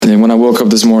when I woke up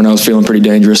this morning, I was feeling pretty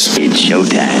dangerous. It's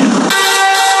showtime.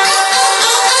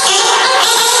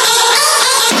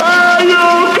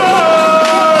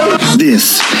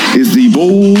 This is the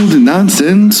Bold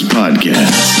Nonsense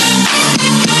Podcast.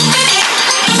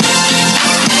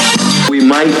 We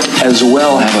might as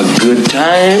well have a good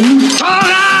time.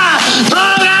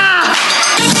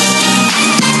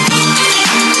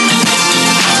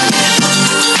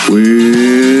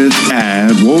 With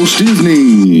at Walt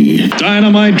Disney.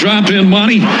 Dynamite drop-in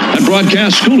money at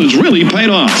broadcast school has really paid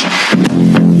off.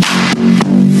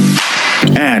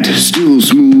 At Still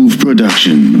Smooth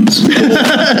Productions.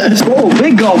 Oh,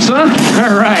 big gulps, huh?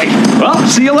 All right. Well,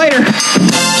 see you later.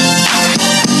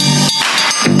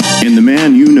 And the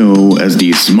man you know as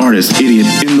the smartest idiot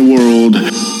in the world.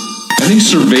 I think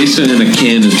cerveza in a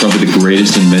can is probably the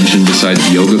greatest invention besides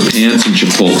yoga pants and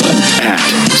Chipotle. At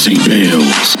St.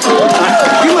 Bales.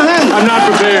 I'm not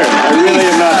prepared. I really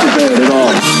am not prepared at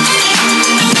all.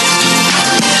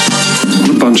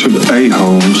 A bunch of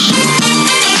a-holes.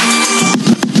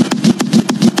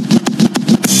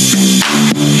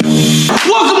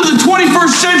 Welcome to the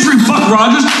 21st century, Buck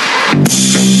Rogers.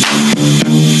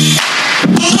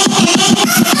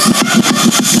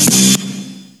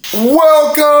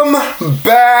 Welcome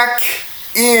back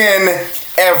in,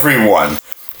 everyone.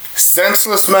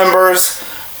 Senseless members,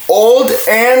 old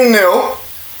and new.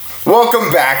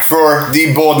 Welcome back for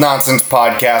the Bold Nonsense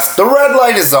Podcast. The red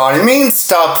light is on. It means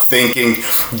stop thinking.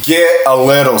 Get a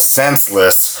little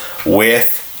senseless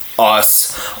with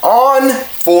us on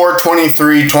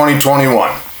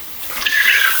 4/23/2021.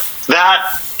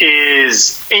 That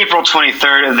is April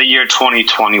 23rd of the year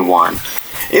 2021.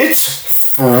 It's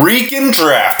freaking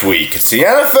draft week. It's the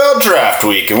NFL draft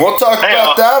week, and we'll talk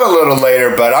about that a little later,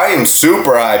 but I am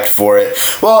super hyped for it.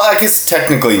 Well, I guess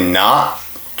technically not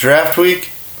draft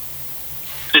week.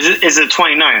 Is it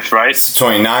 29th, right? It's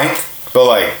 29th,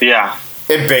 but yeah.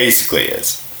 It basically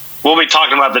is. We'll be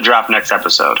talking about the draft next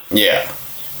episode. Yeah,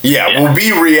 we'll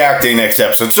be reacting next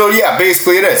episode. So yeah,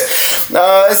 basically it is.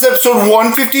 It's episode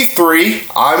 153.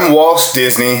 I'm Walt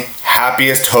Disney,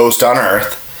 happiest host on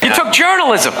earth. You took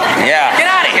journalism. Yeah. Get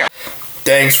out of here.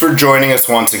 Thanks for joining us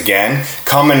once again.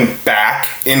 Coming back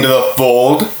into the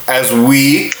fold as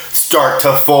we start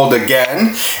to fold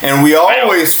again. And we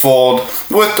always fold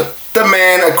with the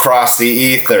man across the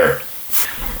ether.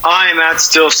 I'm at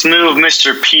Still Smooth,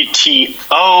 Mr.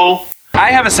 PTO.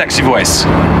 I have a sexy voice.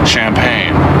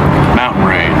 Champagne. Mountain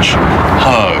range.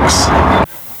 Hugs.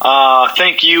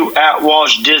 Thank you at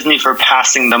Walsh Disney for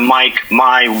passing the mic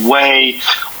my way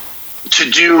to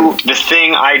do the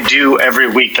thing I do every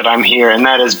week that I'm here, and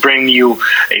that is bring you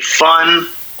a fun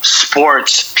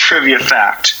sports trivia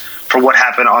fact for what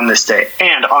happened on this day.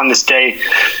 And on this day,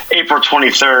 April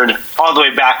 23rd, all the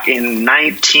way back in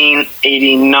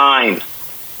 1989,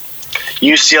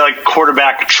 UCLA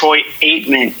quarterback Troy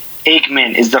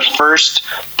Aikman is the first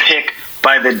pick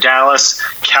by the Dallas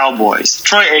Cowboys.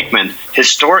 Troy Aikman,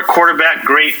 historic quarterback,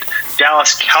 great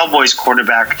Dallas Cowboys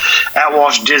quarterback. At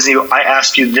Walsh Disney, I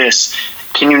ask you this: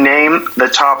 Can you name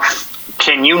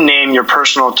your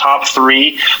personal top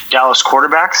three Dallas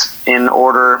quarterbacks in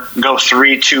order? Go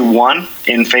 3, 2, 1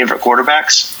 in favorite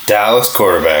quarterbacks. Dallas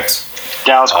quarterbacks.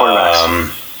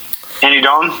 Andy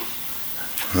Dalton.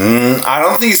 I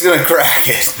don't think he's gonna crack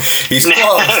it. He's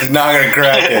close. He's not gonna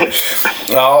crack it.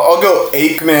 I'll go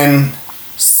Aikman,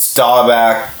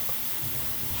 Staubach.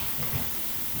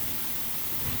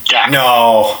 Dak.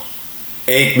 No,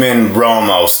 Aikman,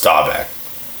 Romo, Staubach.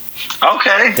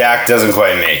 Okay. Dak doesn't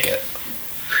quite make it.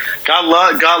 Got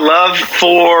love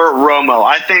for Romo.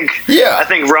 I think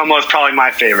Romo is probably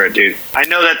my favorite, dude. I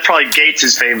know that's probably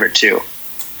Gates' favorite too.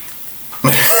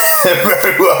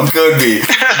 Very well could be.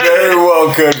 Very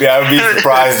well could be. I would be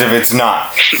surprised if it's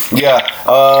not. Yeah.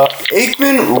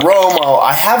 Aikman, Romo,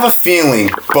 I have a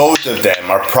feeling both of them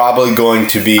are probably going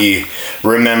to be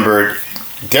remembered.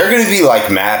 They're going to be like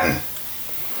Madden,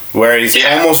 where he's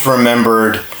almost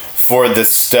remembered for the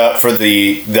stuff, for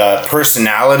the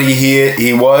personality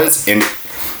he was, and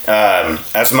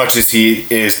as much as he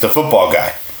is the football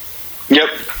guy. Yep.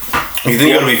 You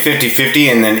think it'll be 50-50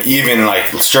 and then even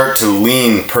start to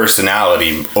lean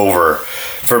personality over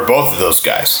for both of those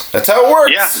guys. That's how it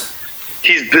works.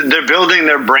 Yeah. They're building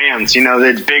their brands,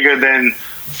 it's bigger than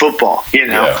football,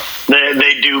 Yeah.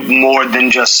 They do more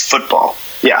than just football.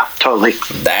 Yeah, totally.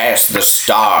 That's the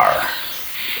star.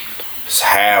 It's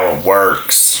how it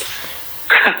works.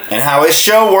 And how his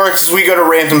show works is we go to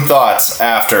random thoughts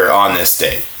after on this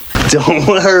date. Don't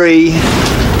worry.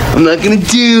 I'm not gonna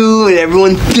do what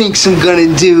everyone thinks I'm gonna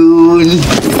do.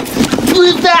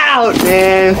 Flip out,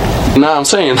 man. No, I'm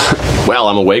saying, well,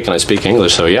 I'm awake and I speak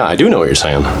English, so yeah, I do know what you're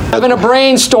saying. Having a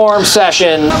brainstorm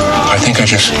session. I think I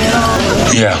just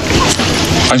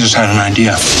had an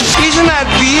idea. Isn't that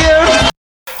beer?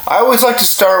 I always like to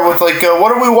start with, like,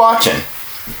 what are we watching?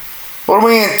 What are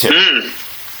we into?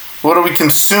 What are we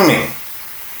consuming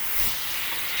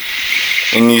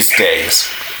in these days?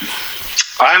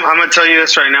 I'm going to tell you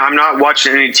this right now. I'm not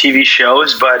watching any TV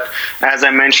shows, but as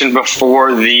I mentioned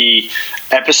before the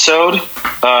episode,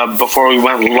 before we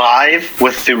went live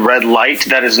with the red light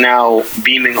that is now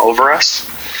beaming over us,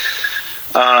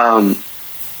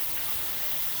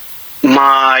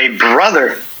 my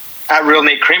brother at Real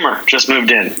Nate Kramer just moved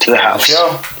in to the house.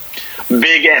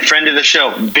 Big friend of the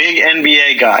show, big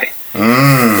NBA guy.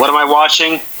 What am I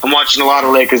watching? I'm watching a lot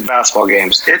of Lakers basketball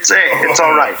games. It's all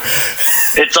right.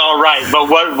 It's all right. But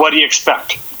what do you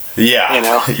expect? Yeah, you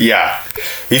know. Yeah,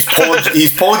 he's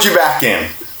pulled you back in.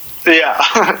 Yeah,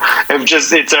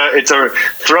 it's a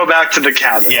throwback to the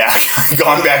cabin. Yeah,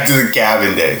 gone back to the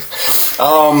cabin days.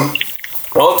 Well,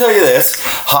 I'll tell you this.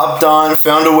 Hopped on,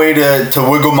 found a way to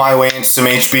wiggle my way into some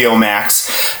HBO Max.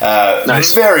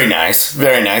 Nice. Very nice,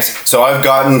 very nice. So I've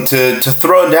gotten to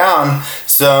throw down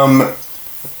some,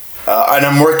 and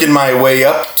I'm working my way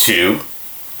up to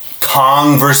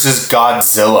Kong versus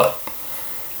Godzilla.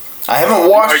 I haven't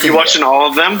watched. Are you watching all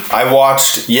of them? I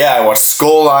watched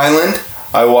Skull Island.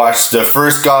 I watched the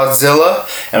first Godzilla,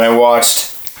 and I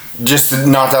watched just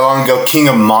not that long ago King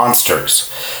of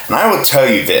Monsters. And I will tell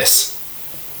you this.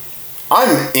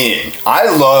 I'm in. I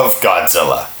love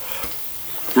Godzilla.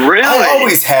 Really? I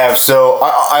always have. So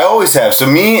I always have. So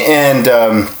me and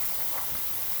a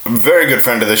very good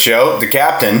friend of the show, the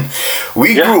Captain,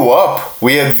 we grew up.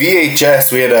 We had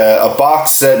VHS. We had a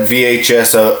box set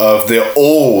VHS of the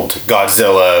old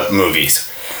Godzilla movies,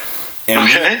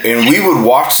 and we would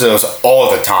watch those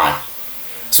all the time.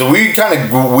 So we kind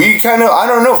of, I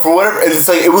don't know, for whatever, it's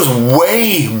like, it was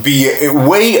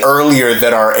way earlier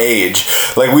than our age.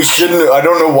 Like, we shouldn't, I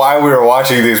don't know why we were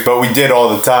watching these, but we did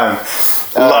all the time.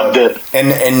 Loved it.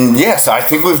 And yes, I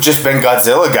think we've just been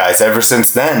Godzilla guys ever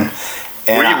since then.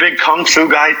 And were you a big Kung Fu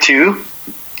guy too?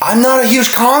 I'm not a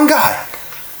huge Kong guy.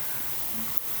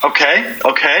 Okay.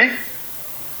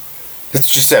 That's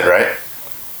what you said, right?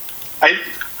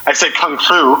 I said Kung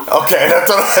Fu. Okay, that's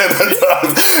what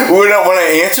when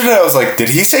I answered it, I was like, did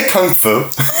he say Kung Fu?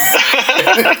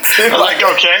 I was like,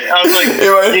 okay. I was like,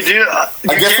 you do.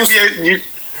 I guess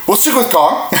we'll stick with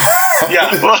Kong.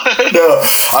 Yeah. No,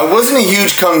 I wasn't a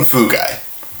huge Kung Fu guy.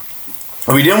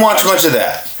 We didn't watch much of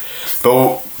that.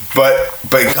 But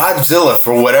Godzilla,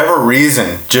 for whatever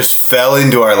reason, just fell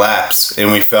into our laps,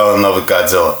 and we fell in love with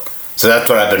Godzilla. So that's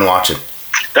what I've been watching.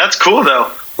 That's cool,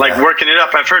 though. Like, working it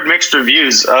up. I've heard mixed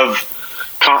reviews of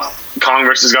Kong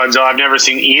versus Godzilla. I've never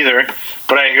seen either,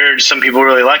 but I heard some people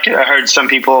really like it. I heard some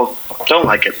people don't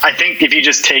like it. I think if you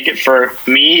just take it for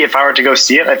me, if I were to go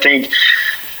see it, I think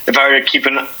if I were to keep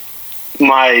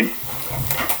my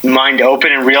mind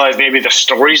open and realize maybe the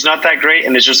story's not that great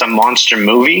and it's just a monster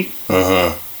movie,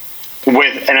 and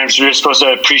I'm just supposed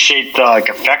to appreciate the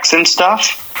effects and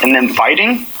stuff and then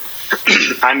fighting,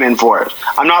 I'm in for it.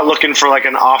 I'm not looking for like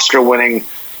an Oscar-winning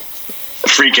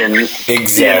freaking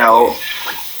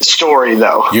story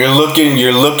though. You're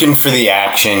looking for the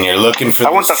action. You're looking for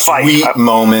the sweet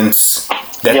moments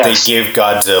that they give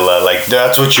Godzilla. Like,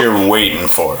 that's what you're waiting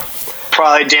for.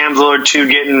 Probably Damsel or two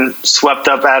getting swept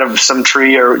up out of some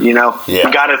tree, or you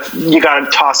gotta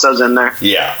toss those in there.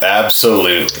 Yeah,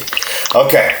 absolutely.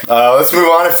 Okay, let's move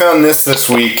on. I found this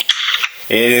week.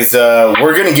 It is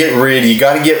we're gonna get rid. You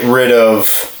got to get rid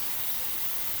of.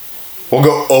 We'll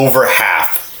go over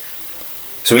half.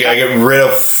 So we gotta get rid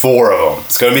of 4 of them.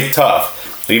 It's gonna be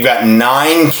tough. We've got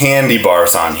 9 candy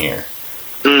bars on here.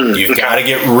 You've got to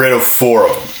get rid of 4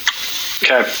 of them.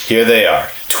 Okay. Here they are: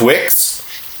 Twix,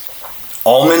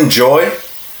 Almond Joy,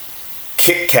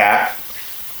 Kit Kat,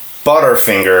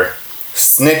 Butterfinger,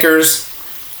 Snickers,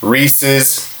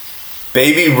 Reese's,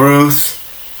 Baby Ruth.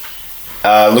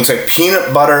 Looks like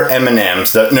peanut butter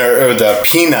M&Ms, the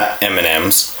peanut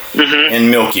M&Ms, and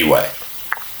Milky Way.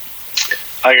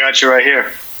 I got you right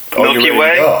here. Oh, Milky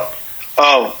Way.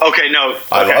 Oh, okay. No, okay.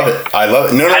 I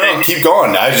love it. No, keep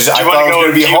going. I thought it was going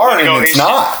to be hard, and it's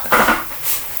not.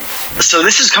 So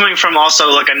this is coming from also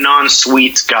like a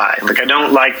non-sweet guy. Like, I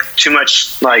don't like too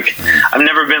much. Like, I've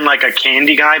never been like a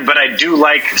candy guy, but I do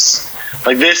like this.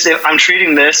 I'm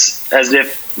treating this as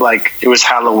if like it was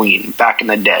Halloween back in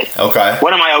the day. Okay.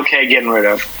 What am I okay getting rid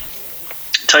of?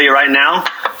 Tell you right now,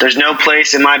 there's no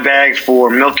place in my bag for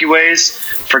Milky Ways,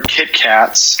 for Kit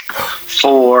Kats,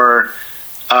 for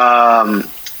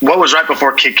what was right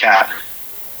before Kit Kat?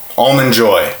 Almond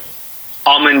Joy.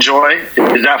 Almond Joy,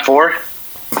 is that 4?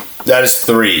 That is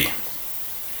 3.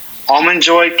 Almond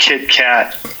Joy, Kit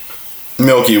Kat,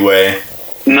 Milky Way.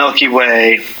 Milky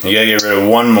Way. You gotta get rid of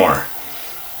one more.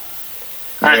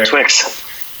 Twix.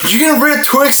 You getting rid of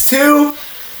Twix too?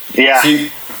 Yeah.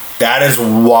 See, that is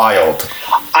wild.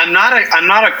 I'm not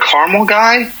a caramel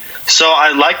guy, so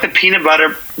I like the peanut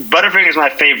butter. Butterfinger is my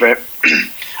favorite.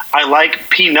 I like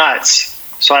peanuts,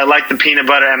 so I like the peanut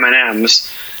butter M&Ms.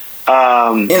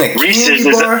 In a Reese's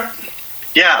candy bar?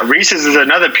 Reese's is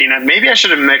another peanut. Maybe I should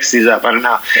have mixed these up. I don't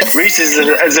know. Reese's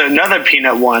is another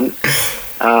peanut one.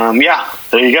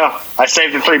 There you go. I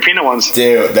saved the 3 peanut ones.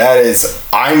 Dude,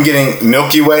 I'm getting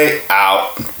Milky Way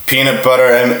out, peanut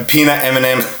butter, peanut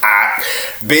M&Ms out,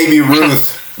 Baby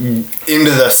Ruth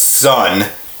into the sun,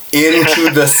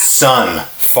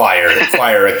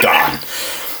 fire it gone.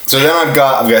 So then I've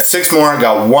got 6 more. I've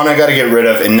got 1 I got to get rid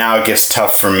of, and now it gets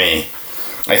tough for me.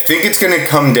 I think it's going to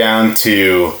come down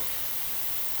to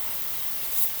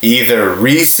either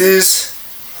Reese's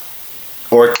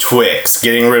or Twix,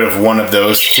 getting rid of one of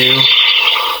those 2.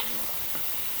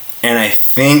 And I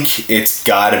think it's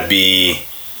gotta be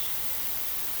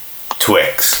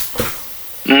Twix.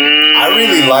 I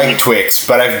really like Twix,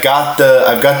 but I've got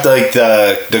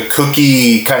the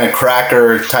cookie kind of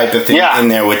cracker type of thing in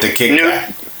there with the Kit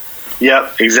Kat.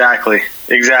 Yep, exactly.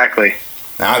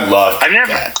 I love Kit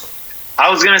Kat. I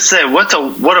was gonna say, what a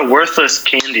worthless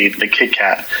candy, the Kit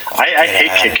Kat. I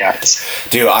hate Kit Kats.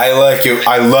 Dude, I like it.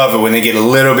 I love it when they get a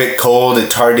little bit cold.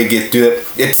 It's hard to get through it.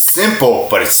 It's simple,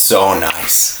 but it's so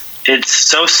nice. It's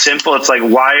so simple. It's like,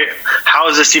 how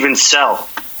does this even sell?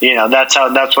 That's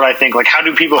what I think. Like, how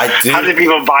do people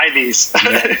buy these?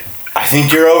 Yeah. I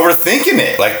think you're overthinking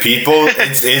it. Like, people,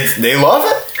 they love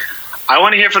it. I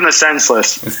want to hear from the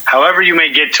senseless. However you may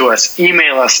get to us,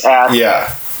 email us at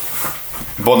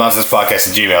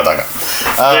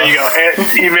BoldNonsensePodcast@gmail.com. There you go.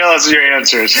 Email us your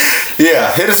answers.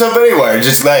 Yeah, hit us up anywhere.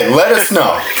 Just let us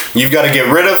know. You've got to get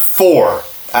rid of 4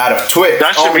 out of Twix.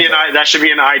 That should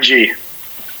be an IG.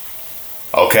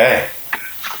 Okay,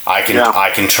 I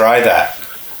can try that.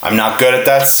 I'm not good at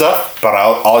that stuff, but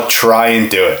I'll try and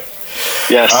do it.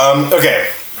 Yes.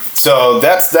 Okay, so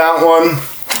that's that one.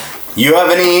 You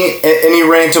have any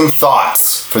random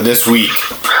thoughts for this week?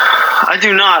 I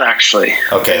do not, actually.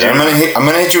 Okay, I'm gonna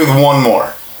hit you with one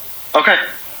more. Okay.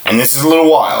 And this is a little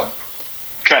wild.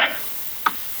 Okay.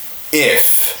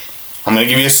 If I'm gonna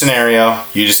give you a scenario,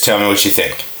 you just tell me what you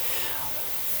think.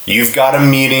 You've got a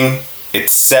meeting.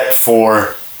 It's set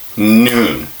for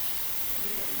noon.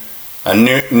 A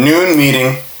noon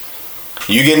meeting.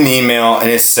 You get an email and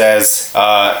it says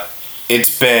it's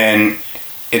been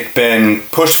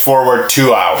pushed forward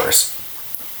 2 hours.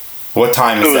 What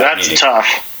time is that meeting? That's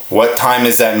tough. What time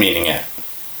is that meeting at?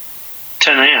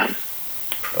 10 a.m.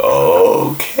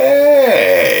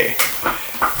 Okay,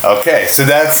 so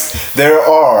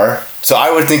so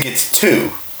I would think it's 2.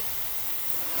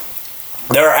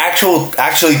 There are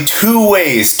actually 2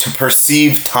 ways to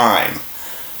perceive time.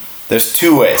 There's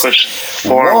 2 ways.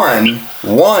 One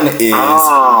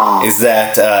is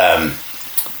that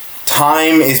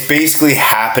time is basically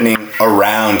happening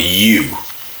around you.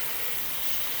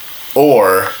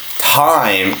 Or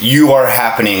you are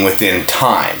happening within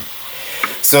time.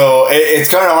 So it's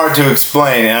kind of hard to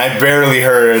explain, and I barely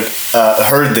heard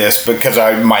this because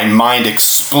my mind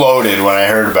exploded when I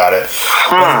heard about it.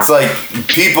 But it's like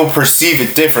people perceive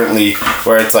it differently,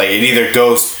 where it's like it either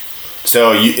goes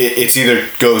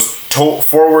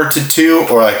forward to 2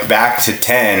 or like back to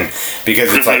 10,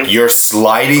 because it's like you're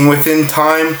sliding within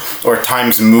time or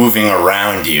time's moving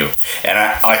around you.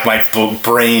 And my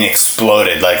brain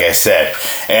exploded, like I said,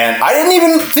 and I didn't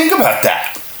even think about that.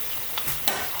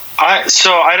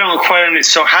 So I don't quite understand.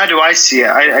 So how do I see it?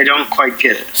 I don't quite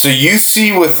get it. So you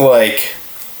see with like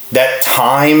that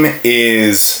time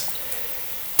is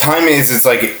it's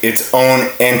like its own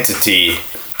entity,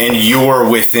 and you're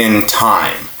within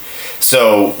time.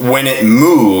 So when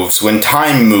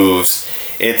time moves,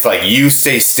 it's like you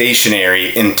stay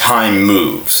stationary and time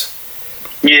moves.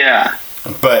 Yeah.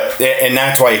 And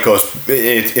that's why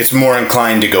it's more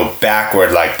inclined to go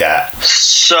backward like that.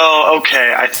 So,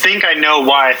 okay, I think I know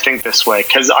why I think this way,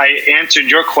 because I answered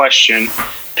your question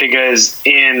because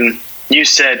you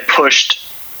said pushed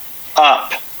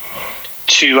up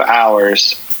 2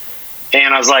 hours,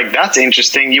 and I was like, that's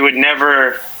interesting. You would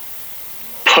never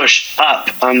push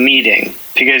up a meeting,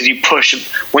 because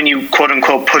when you quote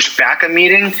unquote push back a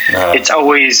meeting, it's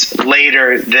always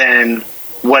later than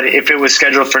what if it was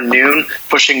scheduled for noon,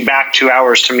 pushing back 2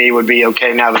 hours to me would be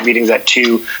okay. Now the meeting's at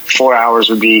 2, 4 hours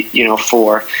would be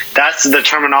 4. That's the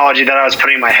terminology that I was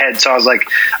putting in my head. So I was like,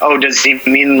 oh, does he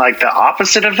mean like the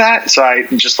opposite of that? So I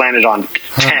just landed on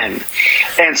 10.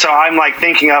 And so I'm like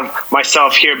thinking of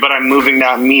myself here, but I'm moving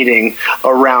that meeting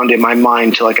around in my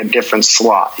mind to like a different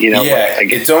slot. Yeah,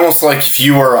 it's almost like if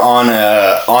you were on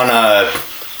a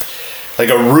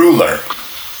ruler.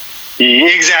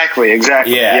 Exactly. Yeah,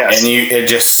 yes. and it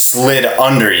just slid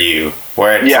under you,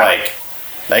 where it's like,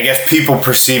 I guess people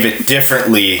perceive it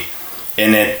differently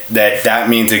in it that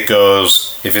means it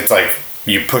goes, if it's like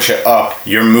you push it up,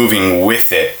 you're moving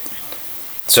with it.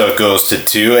 So it goes to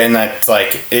 2, and that's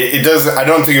like, it does, I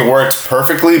don't think it works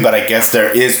perfectly, but I guess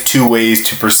there is 2 ways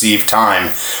to perceive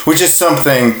time, which is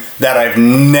something that I've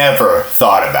never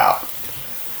thought about.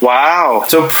 Wow.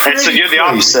 So you're the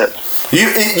opposite.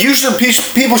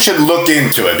 People should look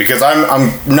into it, because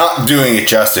I'm not doing it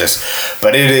justice,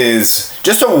 but it is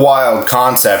just a wild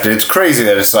concept. It's crazy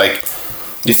that it's like,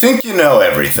 you think you know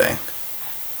everything.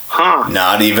 Huh.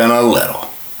 Not even a little.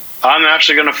 I'm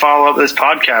actually going to follow up this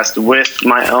podcast with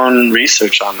my own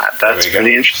research on that. That's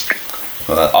pretty interesting.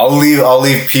 I'll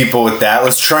leave people with that.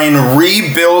 Let's try and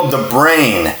rebuild the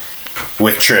brain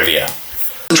with trivia.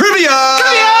 Trivia!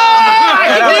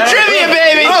 Trivia,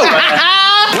 baby!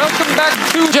 Welcome back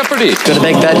to Jeopardy! Gonna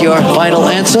make that your final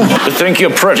answer? You think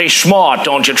you're pretty smart,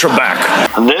 don't you,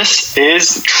 Trebek? This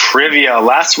is trivia.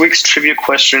 Last week's trivia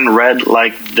question read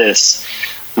like this.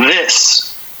 This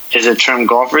is a term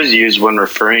golfers use when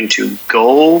referring to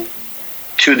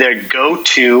their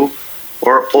go-to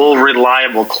or all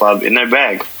reliable club in their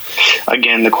bag.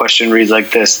 Again, the question reads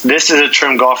like this. This is a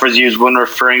term golfers use when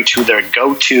referring to their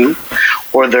go-to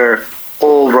or their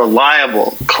all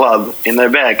reliable club in their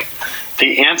bag.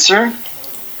 The answer?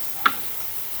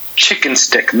 Chicken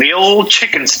stick. The old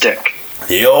chicken stick.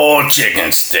 The old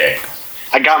chicken stick.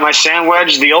 I got my sand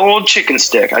wedge, the old chicken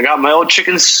stick. I got my old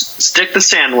chicken stick, the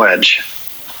sand wedge.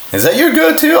 Is that your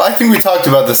go-to? I think we talked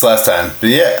about this last time. But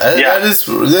that is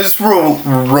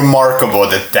remarkable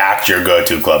that that's your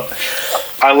go-to club.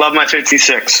 I love my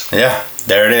 56. Yeah,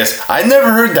 there it is. I never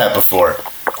heard that before.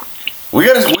 We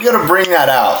gotta bring that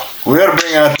out. We gotta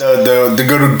bring out the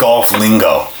go-to golf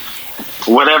lingo.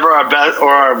 Whatever our bet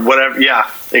or whatever.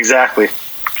 Yeah, exactly.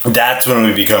 That's when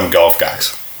we become golf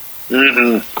guys.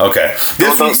 Mm-hmm. Okay.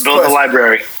 Build the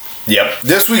library. Yep.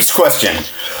 This week's question.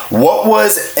 What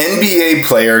was NBA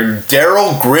player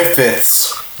Darrell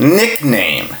Griffith's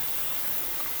nickname?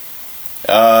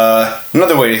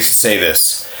 Another way to say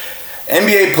this.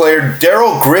 NBA player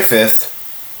Darrell Griffith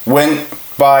went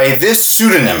by this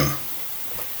pseudonym.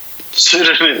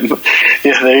 Pseudonym.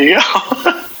 Yeah, there you go.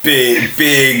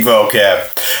 Big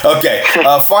vocab. Okay.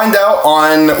 Find out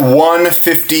on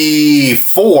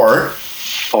 154.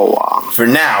 Oh, wow. For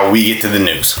now, we get to the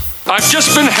news. I've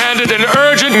just been handed an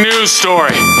urgent news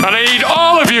story, and I need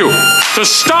all of you to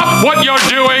stop what you're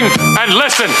doing and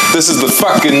listen. This is the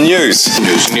fucking news.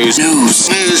 News.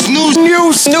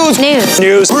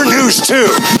 We're news too.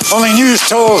 Only news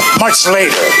told much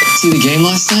later. See the game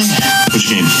last night? Which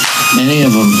game? Any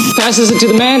of them. Passes it to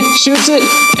the man, shoots it,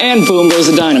 and boom goes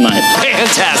the dynamite.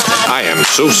 Fantastic. I am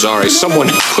so sorry.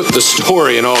 Someone put the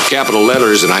story in all capital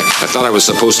letters, and I thought I was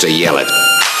supposed to yell it.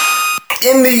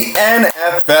 In the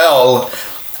NFL,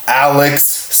 Alex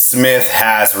Smith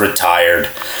has retired.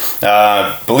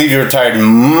 Believe he retired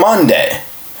Monday.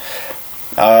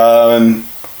 I'm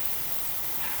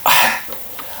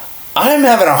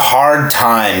having a hard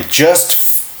time just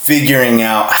figuring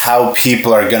out how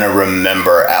people are going to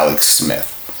remember Alex Smith.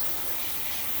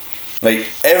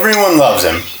 Like, everyone loves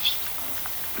him.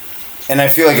 And I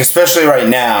feel like, especially right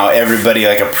now, everybody,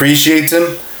 like, appreciates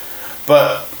him.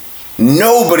 But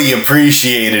nobody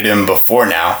appreciated him before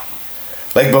now.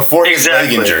 Like, before his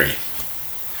leg injury.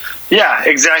 Yeah,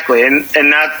 exactly. And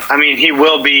that, I mean, he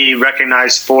will be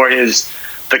recognized for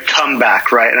the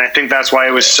comeback, right? And I think that's why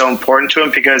it was so important to him,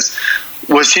 because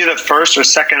was he the first or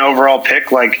second overall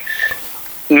pick? Like,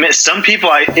 some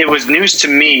people, it was news to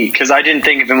me, because I didn't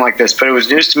think of him like this, but it was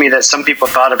news to me that some people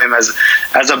thought of him as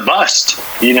a bust,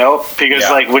 you know? Because,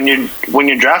 like, when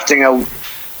you're drafting a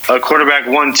quarterback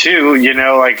 1-2, you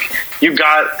know, like,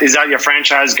 is that your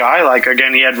franchise guy? Like,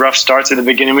 again, he had rough starts at the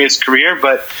beginning of his career,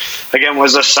 but again,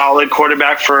 was a solid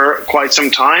quarterback for quite some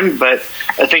time. But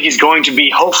I think he's going to be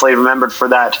hopefully remembered for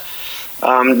that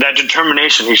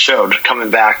determination he showed coming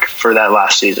back for that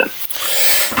last season.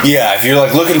 Yeah, if you're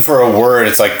like looking for a word,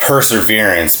 it's like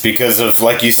perseverance, because of,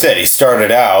 like you said, he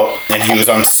started out and he was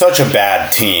on such a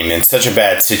bad team in such a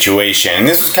bad situation. And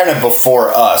this was kind of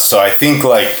before us, so I think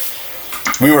like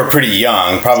we were pretty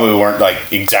young, probably weren't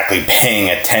like exactly paying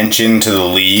attention to the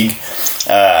league,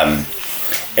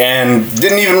 and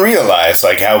didn't even realize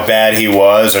like how bad he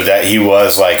was, or that he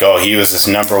was like, oh, he was this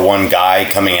number one guy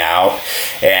coming out,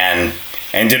 and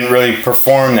didn't really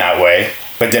perform that way.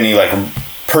 But then he like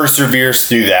perseveres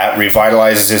through that,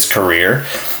 revitalizes his career,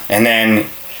 and then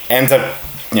ends up,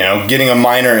 getting a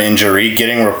minor injury,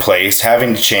 getting replaced,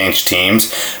 having to change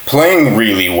teams, playing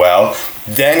really well.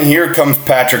 Then here comes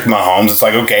Patrick Mahomes. It's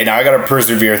like, okay, now I got to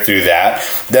persevere through that.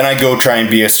 Then I go try and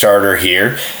be a starter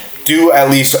here. Do at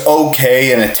least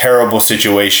okay in a terrible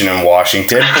situation in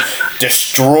Washington.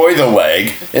 Destroy the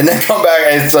leg. And then come back.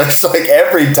 It's like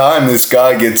every time this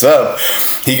guy gets up,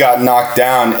 he got knocked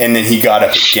down and then he got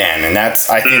up again. And I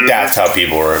think that's how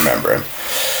people remember him.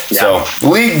 Yeah. So,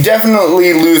 league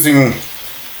definitely losing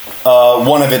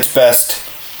one of its best,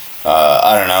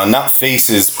 I don't know, not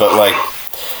faces, but like,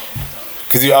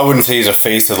 because I wouldn't say he's a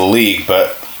face of the league,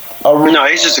 but no,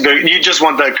 he's just a good. You just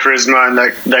want that charisma and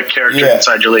that character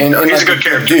inside your league. And he's like a good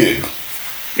character, dude.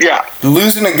 Yeah,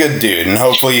 losing a good dude, and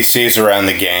hopefully he stays around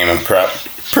the game. And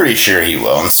pretty sure he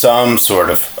will in some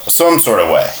sort of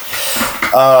way.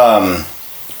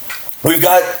 We've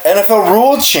got NFL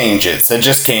rule changes that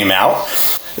just came out.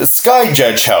 The Sky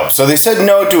Judge helps. So they said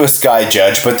no to a Sky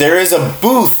Judge, but there is a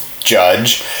booth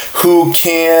judge who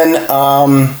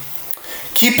can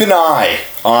keep an eye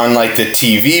on like the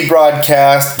TV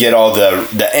broadcast, get all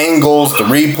the angles, the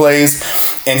replays,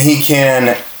 and he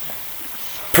can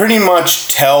pretty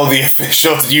much tell the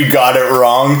officials you got it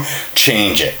wrong,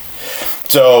 change it.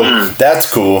 So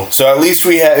that's cool. So at least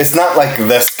it's not like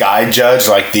the Sky Judge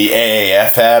like the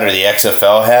AAF had or the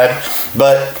XFL had,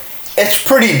 but it's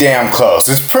pretty damn close.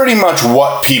 It's pretty much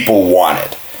what people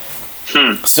wanted.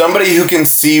 Somebody who can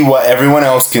see what everyone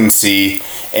else can see,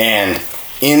 and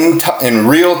in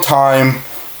real time,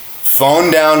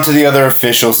 phone down to the other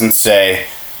officials and say,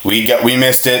 we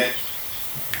missed it.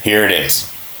 Here it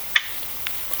is.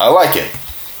 I like it.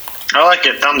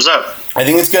 Thumbs up. I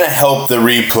think it's going to help the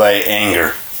replay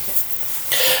anger.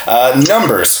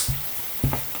 Numbers.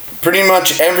 Pretty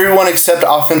much everyone except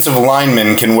offensive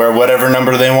linemen can wear whatever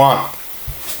number they want.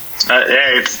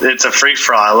 It's a free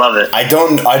for all. I love it. I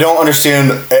don't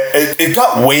understand. It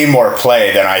got way more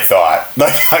play than I thought.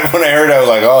 Like when I heard it, I was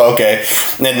like, oh, okay.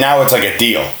 And now it's like a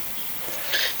deal.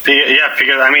 Yeah,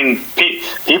 because I mean,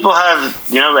 people have,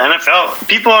 NFL.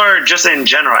 People are just in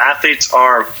general. Athletes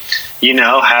are,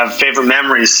 have favorite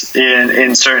memories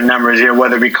in certain numbers,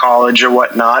 whether it be college or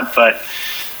whatnot. But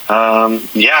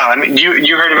yeah, I mean,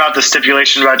 you heard about the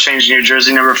stipulation about changing your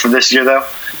jersey number for this year, though.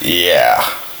 Yeah.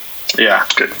 Yeah.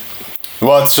 Good.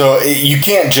 Well, so you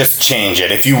can't just change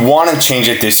it. If you want to change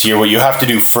it this year, what you have to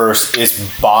do first is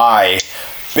buy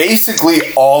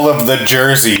basically all of the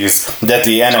jerseys that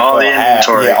the NFL had.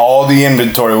 Yeah, all the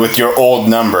inventory with your old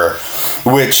number,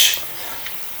 which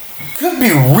could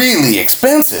be really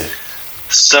expensive.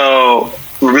 So,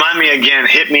 remind me again,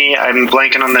 hit me, I'm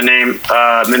blanking on the name,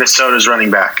 Minnesota's running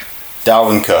back.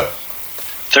 Dalvin Cook.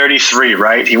 33,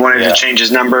 right? He wanted to change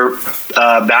his number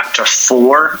back to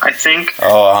 4, I think.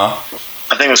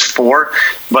 I think it was 4,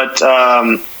 but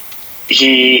I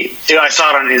saw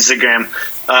it on Instagram,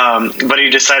 but he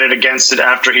decided against it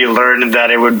after he learned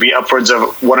that it would be upwards of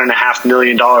 $1.5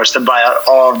 million to buy out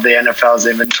all of the NFL's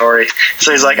inventory.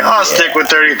 So he's like, I'll stick with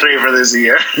 33 for this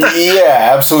year. Yeah,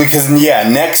 absolutely. Because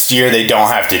next year they don't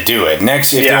have to do it.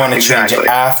 If you want to change it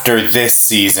after this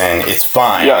season, it's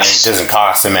fine. Yes. It doesn't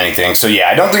cost them anything. So yeah,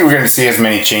 I don't think we're going to see as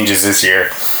many changes this year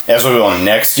as we will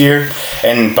next year.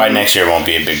 And by next year, it won't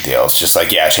be a big deal. It's just like,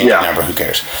 change the number. Who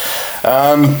cares?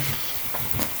 And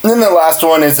then the last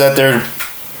one is that they're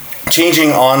changing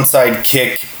onside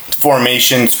kick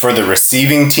formations for the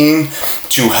receiving team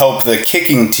to help the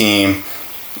kicking team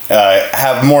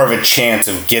have more of a chance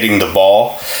of getting the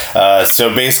ball.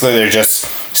 So basically, they're just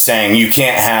saying you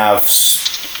can't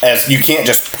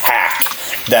just pack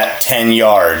that 10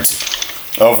 yards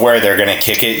of where they're going to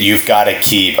kick it. You've got to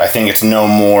keep, I think it's no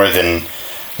more than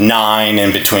 9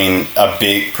 in between a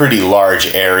pretty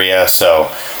large area. So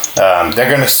they're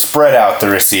going to spread out the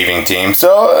receiving team. So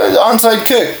onside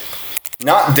kick,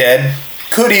 not dead,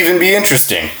 could even be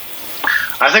interesting.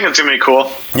 I think it's going to be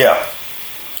cool. Yeah.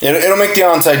 It'll make the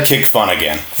onside kick fun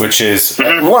again, which is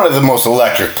one of the most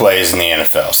electric plays in the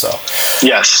NFL. So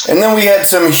yes. And then we had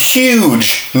some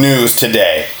huge news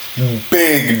today.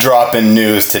 Big drop in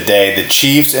news today. The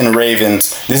Chiefs and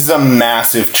Ravens. This is a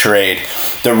massive trade.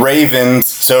 The Ravens.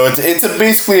 So it's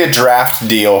basically a draft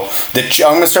deal. I'm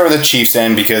going to start with the Chiefs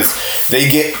end because they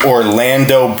get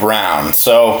Orlando Brown.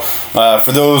 So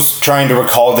for those trying to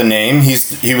recall the name,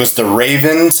 he was the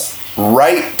Ravens'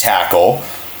 right tackle.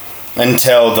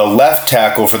 until the left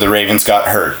tackle for the Ravens got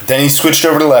hurt. Then he switched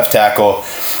over to left tackle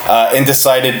and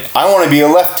decided, I want to be a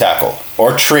left tackle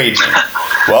or trade him.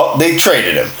 Well, they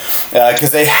traded him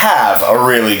because they have a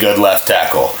really good left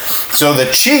tackle. So the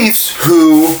Chiefs,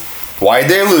 why'd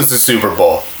they lose the Super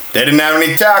Bowl? They didn't have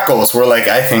any tackles. We're like,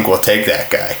 I think we'll take that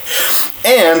guy.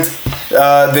 And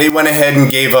they went ahead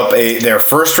and gave up their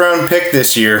first-round pick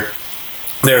this year,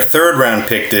 their third-round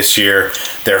pick this year,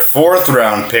 their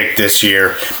fourth-round pick this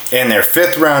year, and their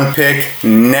fifth-round pick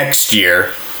next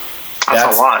year.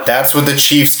 That's a lot. That's what the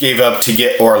Chiefs gave up to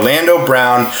get Orlando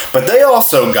Brown, but they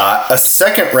also got a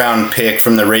second-round pick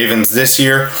from the Ravens this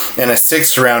year and a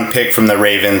sixth-round pick from the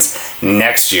Ravens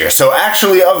next year. So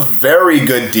actually a very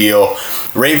good deal.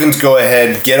 Ravens go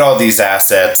ahead, get all these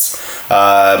assets,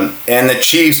 and the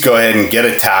Chiefs go ahead and get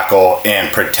a tackle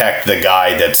and protect the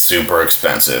guy that's super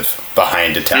expensive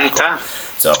behind a tackle. Okay.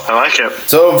 So I like it.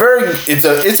 So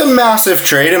it's a massive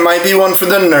trade. It might be one for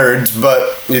the nerds,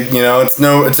 but it's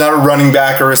not a running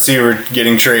back or receiver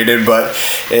getting traded, but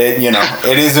it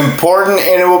is important,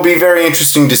 and it will be very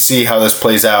interesting to see how this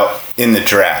plays out in the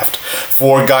draft.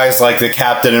 For guys like the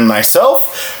captain and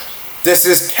myself, this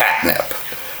is catnip.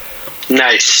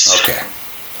 Nice. Okay,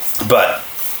 but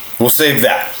we'll save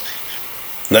that.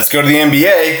 Let's go to the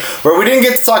NBA, where we didn't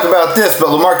get to talk about this, but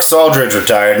LaMarcus Aldridge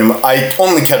retired, and I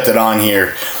only kept it on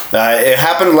here. It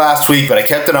happened last week, but I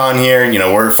kept it on here.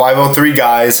 We're 503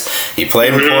 guys. He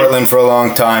played in Portland for a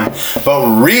long time.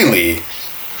 But really,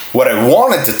 what I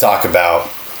wanted to talk about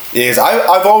is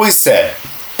I've always said,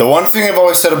 the one thing I've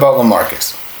always said about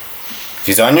LaMarcus, if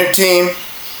he's on your team,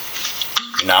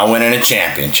 you're not winning a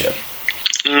championship.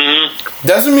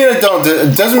 Doesn't mean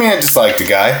I dislike the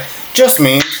guy. Just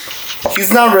means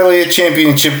he's not really a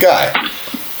championship guy.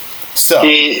 So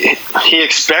he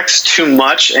expects too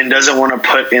much and doesn't want to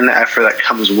put in the effort that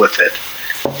comes with it.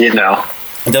 He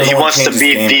wants to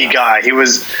be the guy. He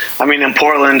was, in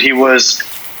Portland, he was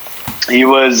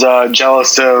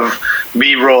jealous of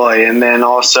B-Roy, and then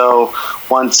also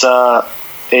once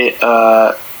Dame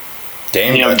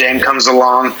comes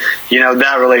along,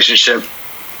 that relationship.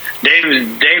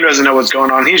 Dame doesn't know what's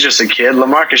going on. He's just a kid.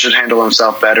 LaMarcus should handle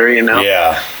himself better,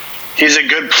 Yeah. He's a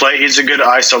good He's a good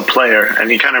ISO player,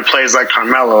 and he kind of plays like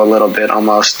Carmelo a little bit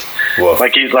almost. Woof.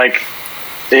 Like he's like,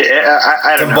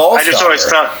 I don't know. I just always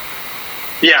thought,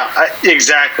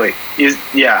 exactly.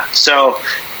 So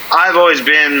I've always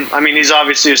been. He's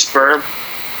obviously a Spur.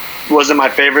 Wasn't my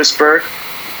favorite Spur,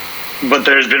 but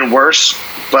there's been worse.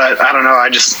 But I don't know.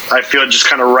 I feel just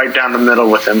kind of right down the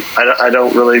middle with him. I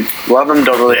don't really love him.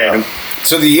 Don't really hate him.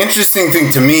 So the interesting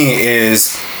thing to me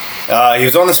is he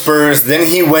was on the Spurs. Then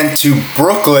he went to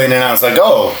Brooklyn, and I was like,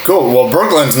 oh, cool. Well,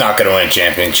 Brooklyn's not going to win a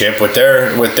championship with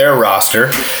their roster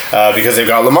because they've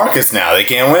got LaMarcus now. They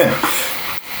can't win.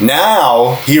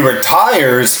 Now he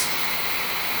retires,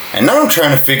 and now I'm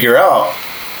trying to figure out,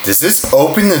 does this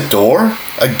open the door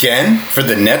again for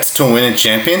the Nets to win a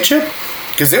championship?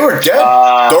 Because they were dead.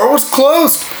 Door was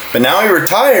closed. But now he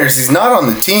retires. He's not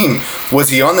on the team. Was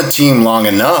he on the team long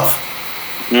enough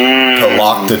to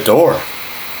lock the door?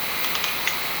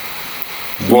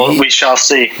 Well, we shall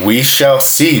see. We shall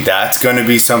see. That's going to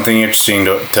be something interesting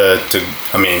to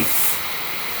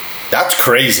that's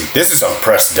crazy. This is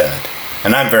unprecedented.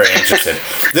 And I'm very interested.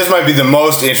 This might be the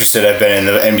most interested I've been in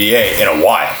the NBA in a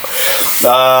while.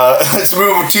 Let's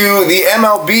move to the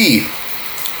MLB.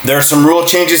 There are some rule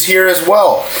changes here as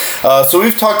well. So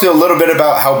we've talked a little bit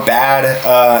about how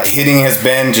bad hitting has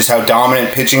been, just how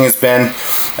dominant pitching has been.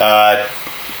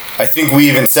 I think we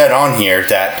even said on here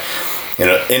that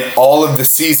in all of the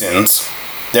seasons,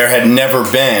 there had never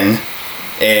been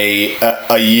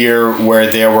a year where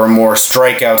there were more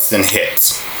strikeouts than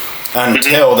hits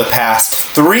until the past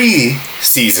 3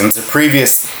 seasons. The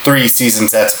previous 3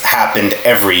 seasons, that's happened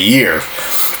every year.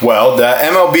 Well, the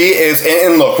MLB is,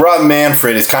 and look, Rob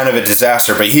Manfred is kind of a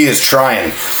disaster, but he is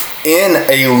trying. In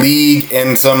a league,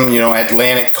 in some,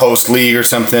 Atlantic Coast League or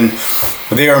something,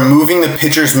 they are moving the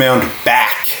pitcher's mound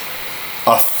back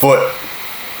a foot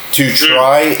to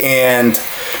try, and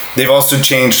they've also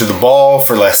changed the ball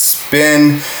for less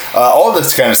spin, all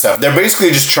this kind of stuff. They're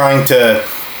basically just trying to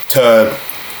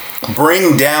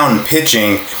bring down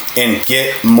pitching and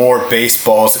get more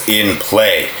baseballs in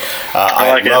play.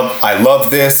 I love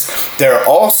this. They're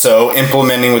also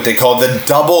implementing what they call the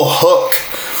double hook.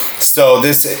 So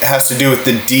this has to do with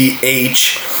the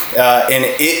DH, and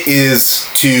it is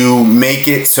to make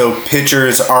it so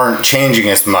pitchers aren't changing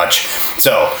as much.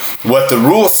 So what the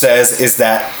rule says is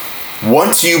that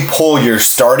once you pull your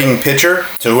starting pitcher,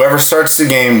 so whoever starts the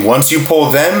game, once you pull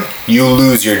them, you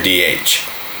lose your DH.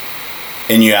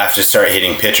 and you have to start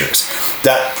hitting pitchers.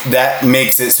 That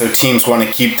makes it so teams want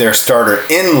to keep their starter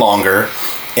in longer.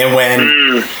 And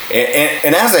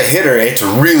and as a hitter, it's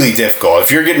really difficult.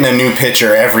 If you're getting a new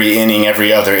pitcher every inning,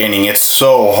 every other inning, it's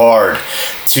so hard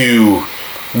to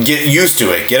get used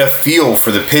to it, get a feel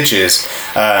for the pitches.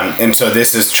 And so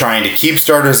this is trying to keep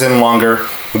starters in longer,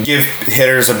 give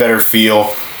hitters a better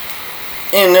feel,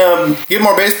 and get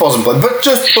more baseballs in play. But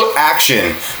just put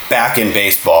action back in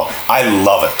baseball. I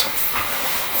love it.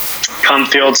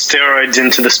 Pump the old steroids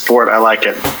into the sport. I like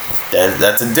it.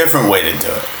 That's a different way to do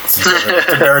it. It's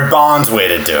a Barry Bonds way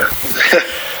to do it.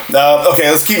 Okay,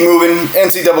 let's keep moving.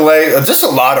 NCAA, just a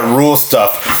lot of rule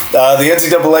stuff. The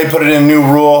NCAA put in a new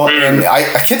rule, and I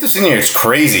hit this in here. It's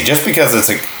crazy, just because it's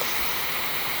like,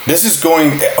 this is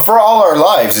going, for all our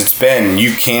lives, it's been,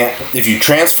 you can't, if you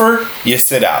transfer, you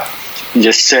sit out.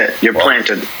 You sit, you're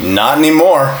planted. Not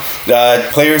anymore.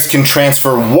 Players can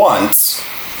transfer once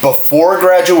before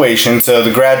graduation, so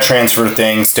the grad transfer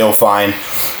thing, still fine.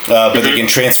 But they can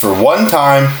transfer one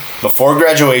time before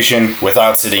graduation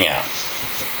without sitting out.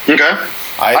 Okay.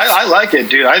 I like it,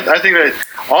 dude. I think that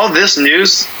all this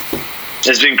news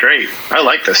has been great. I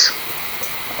like this.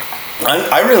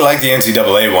 I really like the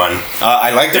NCAA one.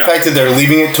 I like the fact that they're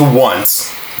leaving it to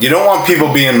once. You don't want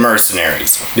people being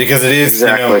mercenaries, because it is,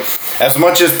 exactly. As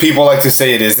much as people like to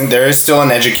say it isn't, there is still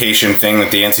an education thing that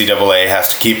the NCAA has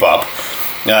to keep up.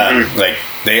 Like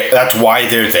that's why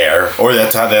they're there, or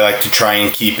that's how they like to try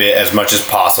and keep it as much as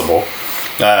possible.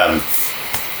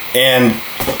 And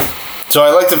so I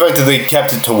like the fact that they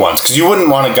kept it to once, because you wouldn't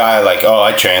want a guy like, oh,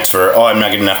 I transfer, oh, I'm not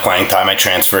getting enough playing time, I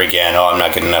transfer again, oh, I'm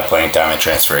not getting enough playing time, I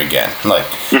transfer again. Like,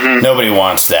 nobody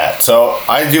wants that. So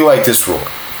I do like this rule.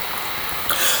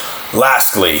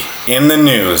 Lastly, in the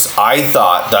news, I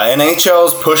thought the NHL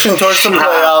is pushing towards the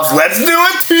playoffs. Let's do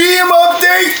a team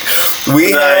update.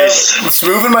 We have,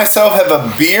 Smooth and myself have a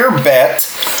beer bet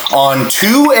on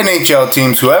 2 NHL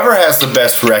teams. Whoever has the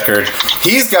best record,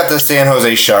 he's got the San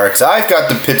Jose Sharks. I've got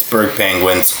the Pittsburgh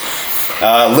Penguins.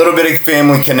 A little bit of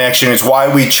family connection is why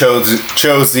we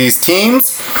chose these teams.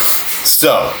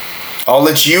 So, I'll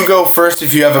let you go first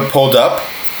if you have it pulled up,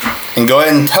 and go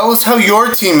ahead and tell us how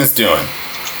your team is doing.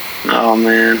 Oh,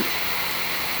 man.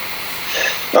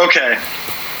 Okay.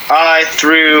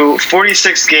 Through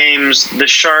 46 games, the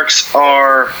Sharks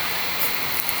are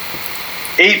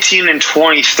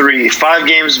 18-23. 5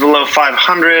 games below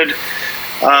 500.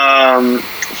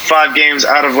 5 games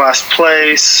out of last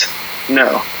place.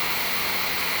 No.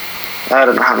 I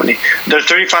don't know how many. They're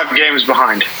 35 games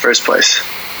behind first place.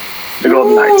 The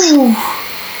Golden Knights.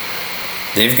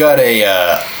 They've got a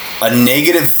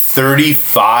negative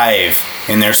 35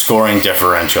 in their scoring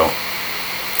differential.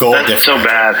 That's so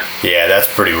bad. Yeah, that's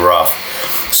pretty rough.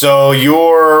 So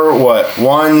you're what?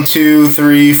 1, 2,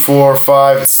 3, 4,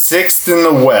 5, 6th in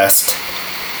the West.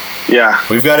 Yeah.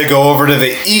 We've got to go over to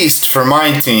the East for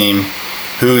my team,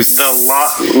 who's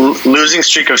the losing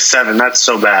streak of 7. That's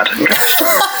so bad.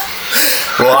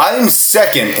 Well, I'm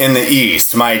 2nd in the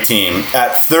East. My team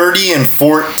at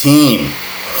 30-14.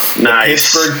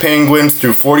 Nice. The Pittsburgh Penguins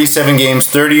through 47 games,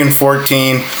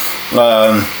 30-14.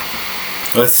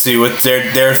 Let's see what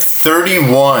they're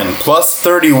 31 plus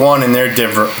 31 in their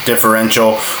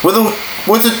differential with a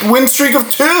win streak of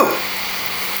 2. I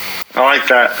like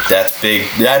that. That's big.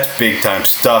 That's big time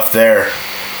stuff there.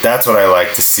 That's what I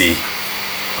like to see.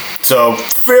 So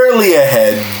fairly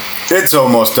ahead. It's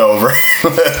almost over.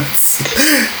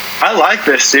 I like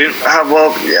this, dude.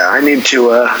 I need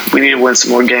to. We need to win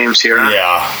some more games here. Huh?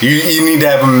 Yeah, you need to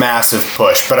have a massive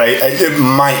push, but it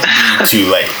might be too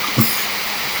late.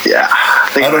 Yeah,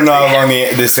 I don't know how long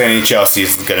this NHL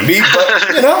season is going to be,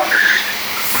 but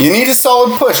you need a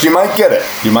solid push. You might get it.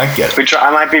 I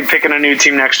might be picking a new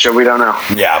team next year. We don't know.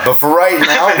 Yeah, but for right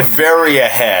now, very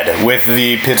ahead with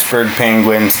the Pittsburgh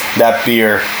Penguins. That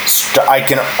beer, I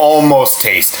can almost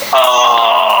taste it.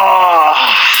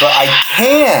 But I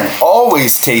can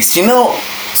always taste.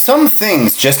 Some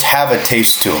things just have a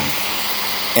taste to them,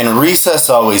 and Recess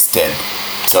always did.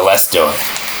 So let's do it.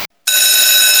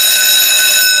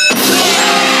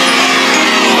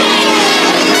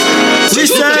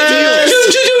 Let's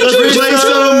play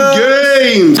some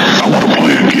games. I want to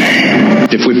play a game.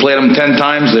 If we played them 10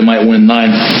 times, they might win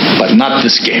 9, but not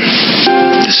this game.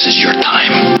 This is your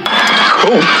time.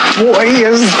 Oh boy,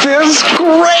 is this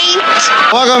great!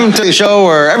 Welcome to the show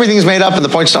where everything's made up and the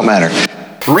points don't matter.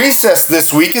 Recess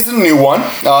this week is a new one,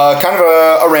 kind of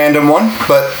a random one,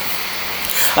 but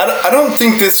I don't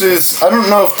think this is. I don't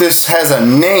know if this has a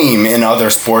name in other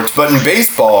sports, but in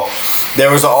baseball, there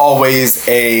was always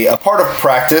a part of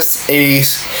practice, a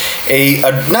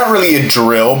not really a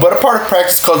drill, but a part of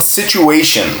practice called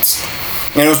situations.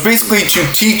 And it was basically to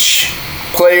teach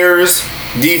players,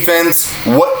 defense,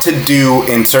 what to do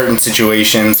in certain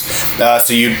situations.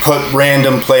 So you'd put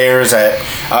random players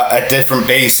at different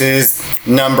bases,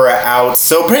 number of outs.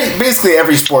 So basically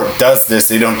every sport does this.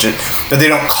 They don't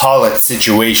call it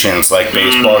situations like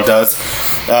baseball does.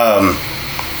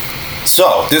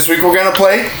 So this week we're gonna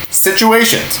play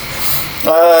situations.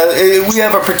 We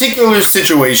have a particular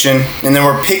situation, and then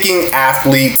we're picking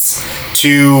athletes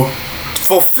to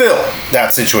fulfill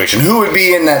that situation. Who would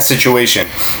be in that situation?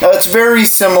 It's very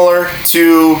similar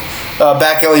to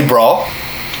Back Alley Brawl,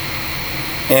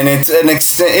 and it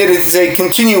is a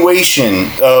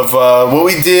continuation of what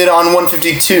we did on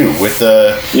 152 with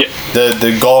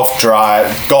the golf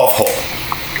hole.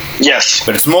 Yes,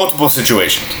 but it's multiple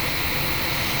situations.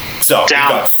 So we've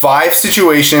got 5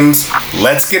 situations.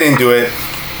 Let's get into it.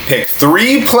 Pick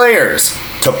 3 players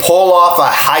to pull off a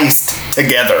heist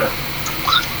together.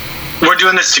 We're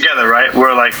doing this together, right?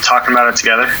 We're like talking about it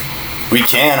together. We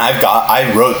can.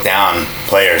 I wrote down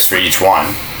players for each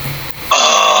one.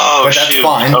 Oh, but that's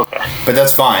fine. Okay. But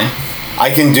that's fine. I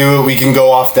can do it. We can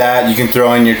go off that. You can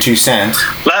throw in your 2 cents.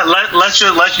 Let's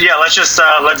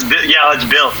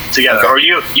build together. Okay. Or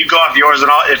you go off yours, and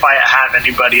if I have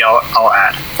anybody, I'll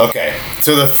add. Okay.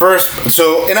 So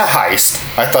in a heist,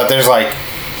 I thought there's like,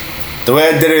 the way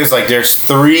I did it is like there's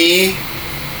 3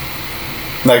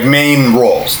 like main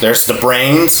roles. There's the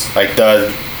brains, like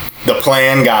the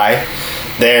plan guy.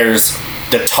 There's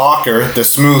the talker, the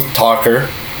smooth talker,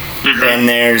 and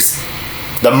there's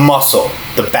the muscle,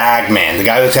 the bag man, the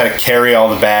guy who's got to carry all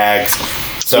the bags.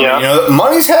 So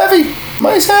money's heavy.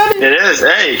 Money's heavy. It is.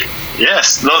 Hey,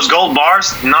 yes, those gold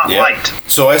bars, not light.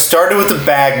 So I started with the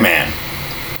bag man.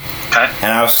 Okay.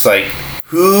 And I was like,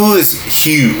 who is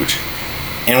huge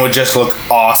and would just look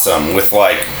awesome with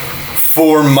like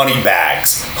 4 money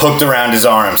bags hooked around his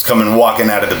arms walking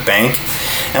out of the bank.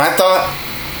 And I thought,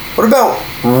 what about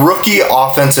rookie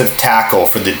offensive tackle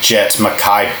for the Jets,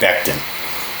 Mekhi Becton?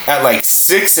 At like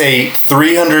 6'8",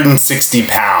 360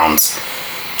 pounds,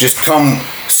 just come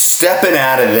stepping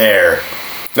out of there,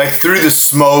 like through the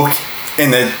smoke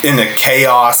in the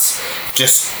chaos,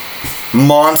 just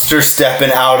monster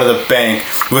stepping out of the bank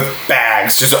with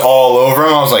bags just all over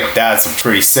him. I was like, that's a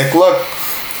pretty sick look.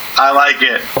 I like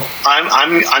it.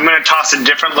 I'm gonna toss a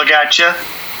different look at you.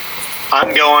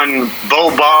 I'm going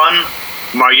Boban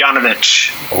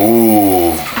Marjanovic.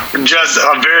 Ooh. Just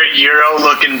a very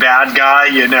Euro-looking bad guy,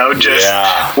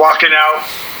 walking out,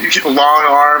 long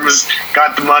arms,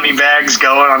 got the money bags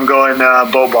going. I'm going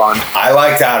Boban. I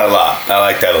like that a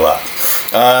lot.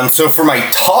 So for my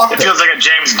talker, it feels like a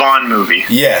James Bond movie.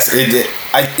 Yes, it.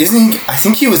 I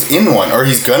think he was in one, or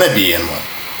he's gonna be in one.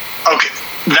 Okay.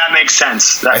 That makes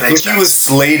sense. I think he was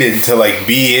slated to like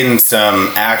be in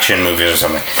some action movies or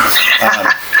something.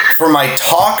 For my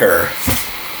talker,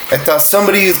 I thought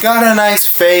somebody who's got a nice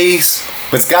face,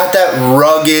 but's got that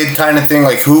rugged kind of thing,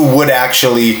 like who would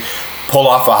actually pull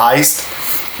off a heist,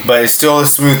 but is still a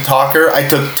smooth talker. I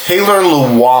took Taylor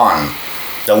Lewan,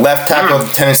 the left tackle of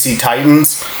the Tennessee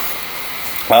Titans.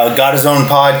 Got his own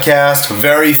podcast.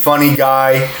 Very funny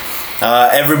guy.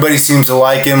 Everybody seems to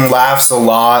like him. Laughs a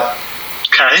lot.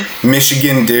 Okay.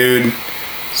 Michigan dude.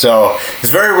 So it's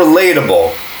very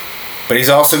relatable, but he's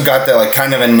also got that like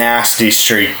kind of a nasty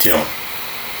streak to him.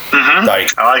 Mm-hmm.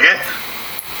 Like, I like it.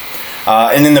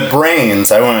 And then the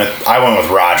brains, I went with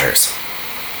Rodgers.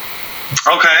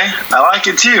 Okay, I like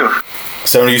it too.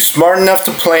 Somebody who's smart enough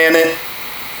to plan it.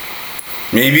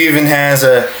 Maybe even has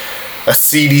a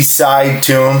seedy side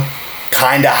to him,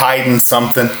 kind of hiding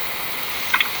something.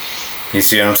 You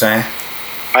see what I'm saying?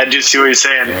 I do see what you're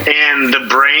saying. Okay. And the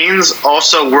brains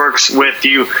also works with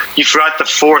you. You forgot the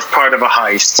 4th part of a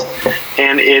heist,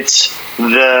 and it's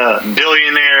the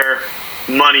billionaire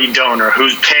money donor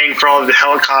who's paying for all of the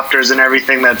helicopters and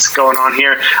everything that's going on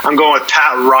here. I'm going with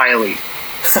Pat Riley.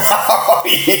 Oh,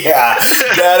 yeah.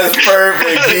 That is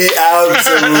perfect. He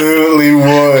absolutely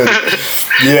would.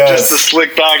 Yes. Just the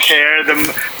slick back hair,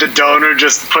 the donor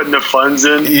just putting the funds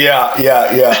in. Yeah.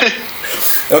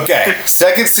 Okay,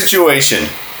 second situation.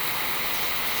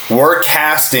 We're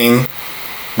casting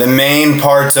the main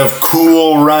parts of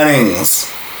Cool Runnings.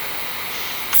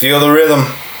 Feel the rhythm.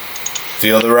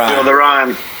 Feel the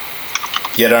rhyme.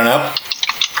 Get on up.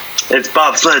 It's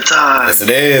bobsled time. Yes, it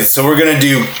is. So we're gonna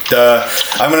do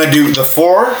I'm gonna do the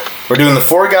 4. We're doing the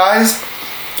 4 guys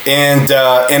and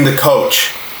the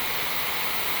coach.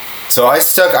 So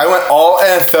I went all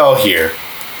NFL here.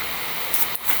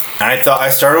 And I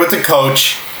started with the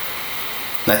coach.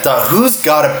 And I thought, who's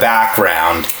got a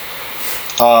background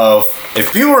of,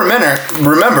 if people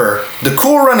remember, the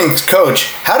Cool Runnings coach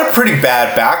had a pretty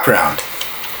bad background.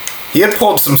 he had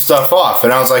pulled some stuff off,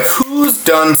 and I was like, who's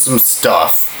done some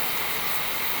stuff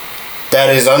that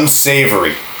is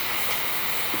unsavory,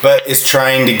 but is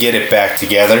trying to get it back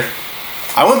together?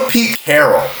 I went Pete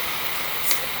Carroll.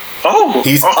 Oh,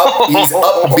 he's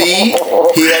upbeat.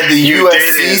 He had the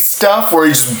UFC stuff where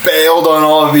he just bailed on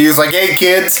all of you. He was like, "Hey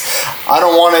kids, I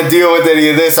don't want to deal with any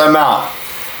of this. I'm out."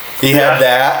 He had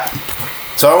that.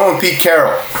 So I went with Pete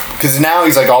Carroll because now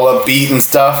he's like all upbeat and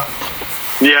stuff.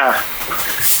 Yeah.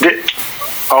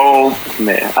 Oh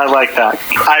man, I like that.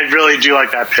 I really do like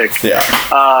that pick. Yeah.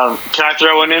 Can I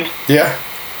throw one in? Yeah.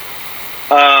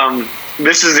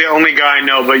 This is the only guy I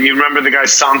know, but you remember the guy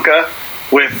Sanka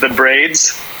with the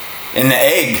braids? And the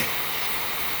egg.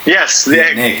 Yes, the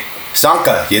egg.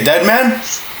 Sanka, you dead man?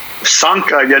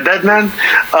 Sanka, you dead man?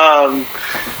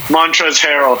 Montrezl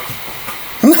Harrell.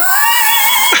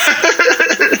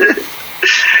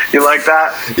 You like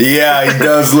that? Yeah, he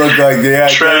does look like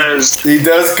that. He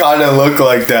does kind of look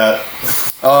like that.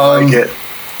 I like it.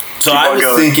 So I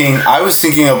was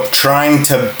thinking of trying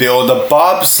to build a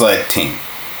bobsled team.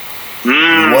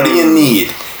 What do you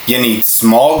need? You need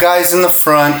small guys in the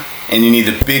front, and you need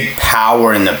the big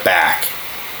power in the back.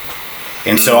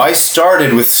 And so I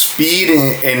started with speed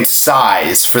and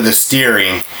size for the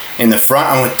steering. In the front,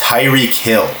 I went Tyreek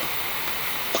Hill.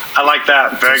 I like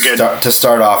that. Very good. To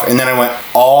start off. And then I went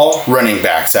all running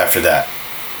backs after that.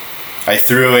 I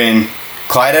threw in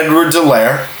Clyde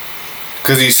Edwards-Helaire,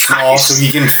 because he's small, so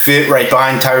he can fit right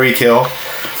behind Tyreek Hill.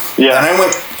 Yeah. And I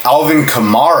went Alvin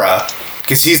Kamara,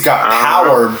 because he's got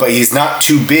power, but he's not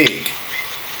too big.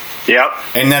 Yep.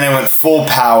 And then I went full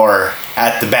power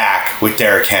at the back with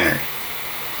Derrick Henry.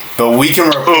 But we can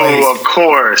replace. Oh, of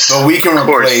course. But we can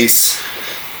replace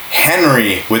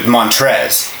Henry with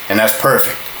Montrez, and that's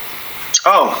perfect.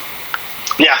 Oh,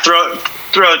 yeah.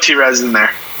 Throw a T-Rez in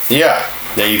there. Yeah,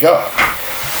 there you go.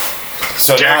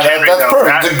 So Derrick now Henry, that's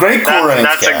perfect. It's a great cool running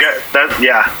staff.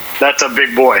 That's a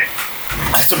big boy.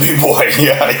 That's a big boy.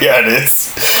 Yeah, it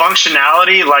is.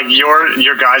 Functionality, like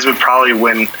your guys would probably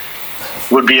win.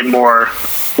 Would be a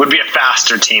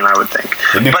faster team, I would think.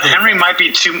 But Henry might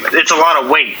be too. It's a lot of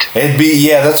weight.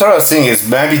 That's what I was thinking. It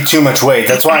might be too much weight.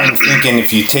 That's why I'm thinking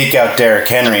if you take out Derrick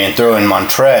Henry and throw in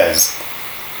Montrez.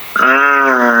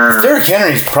 Derrick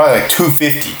Henry's probably like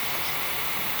 250,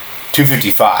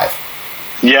 255.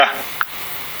 Yeah.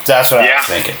 That's what I was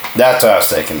thinking. That's what I was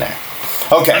thinking there.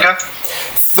 Okay.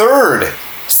 Third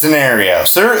scenario.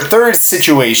 Third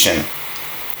situation.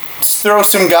 Let's throw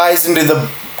some guys into the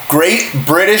Great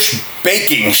British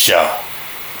Baking Show.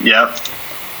 Yep.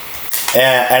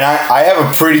 And I have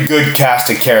a pretty good cast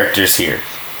of characters here.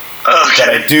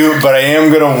 Okay. But I am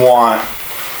going to want...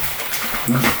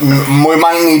 We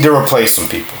might need to replace some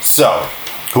people. So,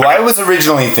 who I was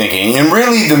originally thinking, and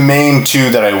really the main two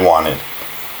that I wanted,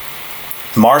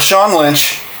 Marshawn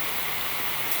Lynch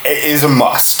is a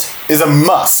must.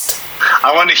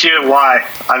 I want to hear why.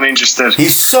 I'm interested.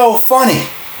 He's so funny.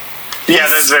 Yeah,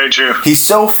 that's very true. He's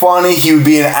so funny. He would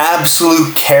be an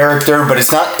absolute character, but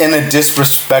it's not in a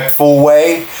disrespectful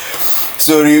way.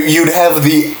 So you'd have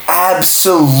the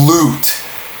absolute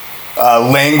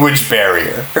language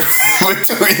barrier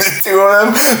between the two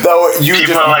of them.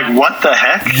 People are like, what the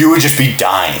heck? You would just be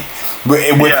dying.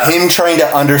 With him trying to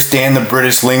understand the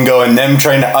British lingo and them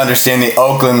trying to understand the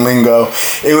Oakland lingo,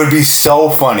 it would be so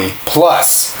funny.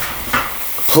 Plus,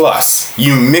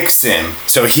 you mix him,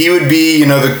 so he would be,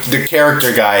 the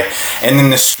character guy, and then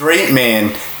the straight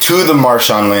man to the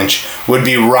Marshawn Lynch would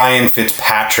be Ryan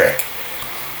Fitzpatrick.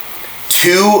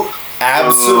 Two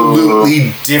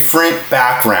absolutely different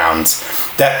backgrounds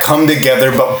that come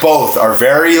together, but both are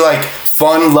very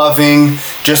fun-loving,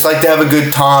 just like to have a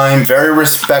good time, very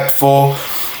respectful,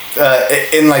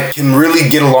 and can really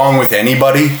get along with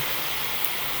anybody.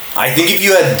 I think if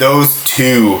you had those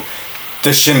two,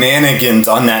 the shenanigans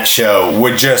on that show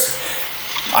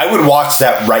I would watch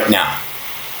that right now.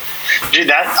 Dude,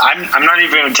 I'm not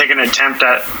even going to take an attempt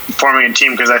at forming a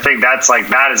team because I think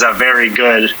that is a very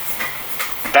good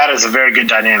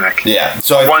dynamic. Yeah.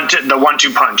 So the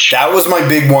 1-2 punch. That was my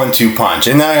big 1-2 punch.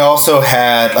 And then I also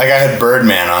had I had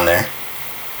Birdman on there.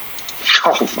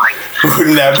 Oh my.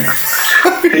 Wouldn't that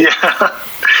be? Yeah.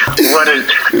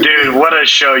 What a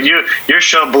show. Your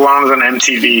show belongs on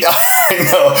MTV. I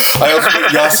know. I also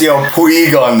put Yasiel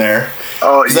Puig on there.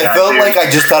 Oh, yeah, I felt like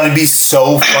I just thought it'd be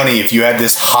so funny if you had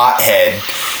this hothead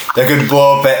that could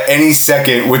blow up at any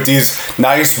second with these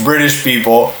nice British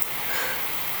people.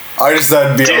 I just thought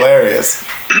it'd be hilarious.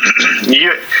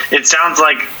 It sounds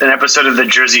like an episode of the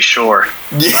Jersey Shore.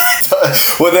 Yeah.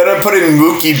 Well, then I put in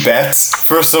Mookie Betts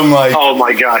for some Oh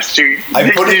my gosh, dude! I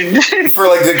put it for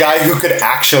the guy who could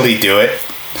actually do it.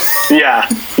 Yeah.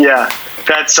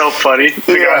 That's so funny.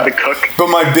 The guy, the cook. But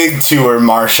my big two are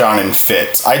Marshawn and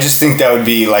Fitz. I just think that would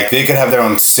be like they could have their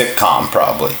own sitcom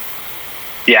probably.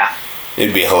 Yeah.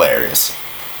 It'd be hilarious.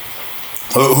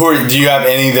 Do you have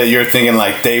any that you're thinking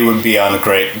like they would be on a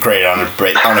great on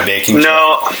a baking show?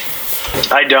 No,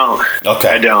 I don't. Okay.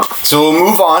 I don't. So we'll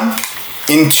move on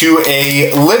into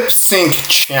a lip sync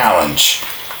challenge.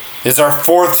 This is our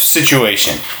fourth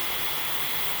situation.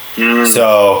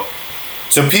 So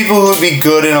people who would be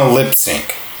good in a lip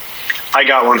sync. I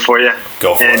got one for you.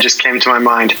 Go for it. And it just came to my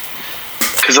mind.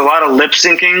 Because a lot of lip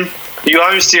syncing, you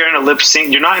obviously are in a lip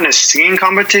sync. You're not in a singing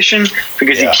competition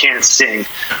because you can't sing.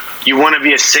 You want to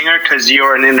be a singer because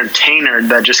you're an entertainer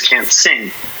that just can't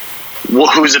sing. Well,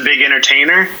 who's a big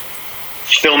entertainer?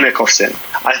 Phil Mickelson.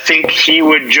 I think he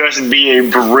would just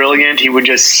be brilliant. He would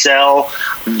just sell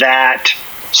that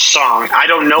song. I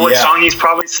don't know what song he's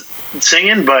probably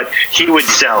singing, but he would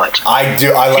sell it. I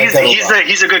do. I like that a lot.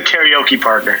 He's a good karaoke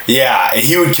partner. Yeah,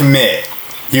 he would commit.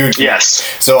 Yes.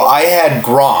 So I had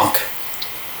Gronk.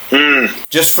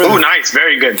 Just for nice,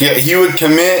 very good. Yeah, he would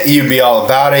commit. He would be all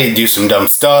about it. He'd do some dumb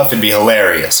stuff. It'd be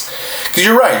hilarious. Because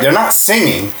you're right, they're not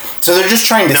singing, so they're just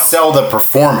trying to sell the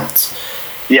performance.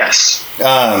 Yes.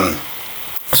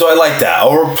 So I like that.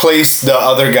 I'll replace the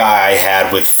other guy I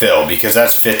had with Phil because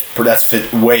that's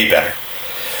fit way better.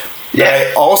 But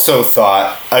I also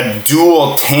thought a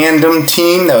dual tandem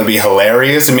team that would be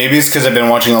hilarious, and maybe it's because I've been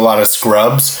watching a lot of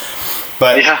Scrubs.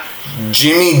 But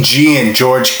Jimmy G and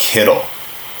George Kittle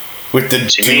with the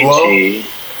duo.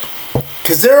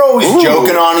 Because they're always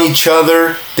joking on each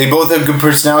other. They both have good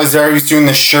personalities. They're always doing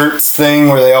the shirts thing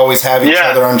where they always have each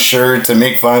other on shirts and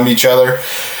make fun of each other.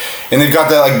 And they've got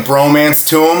that like bromance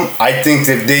to them. I think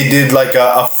that they did like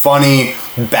a funny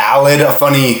ballad, a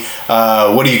funny,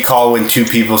 what do you call when two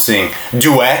people sing?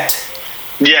 Duet?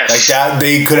 Yes. Like that.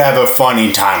 They could have a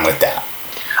funny time with that.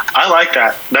 I like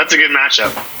that. That's a good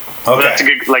matchup. Okay. That's a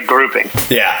good grouping.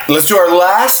 Yeah. Let's do our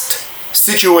last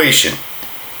situation.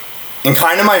 And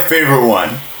kind of my favorite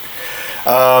one.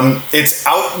 It's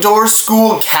outdoor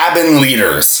school cabin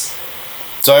leaders.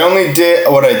 So I only did,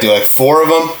 like 4 of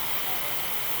them?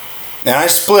 And I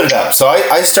split it up. So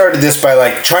I started this by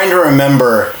like trying to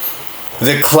remember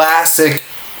the classic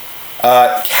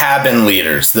cabin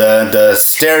leaders. The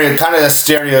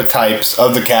stereotypes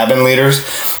of the cabin leaders.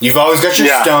 You've always got your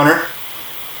stoner.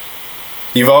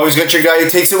 You've always got your guy who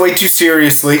takes it way too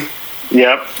seriously.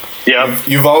 Yep.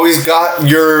 You've always got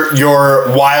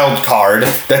your wild card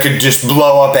that could just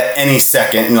blow up at any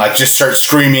second and like just start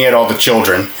screaming at all the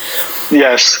children.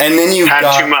 Yes. And then you've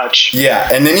got too much. Yeah,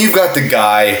 and then you've got the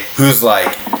guy who's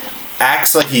like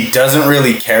acts like he doesn't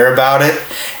really care about it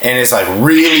and is like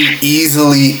really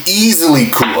easily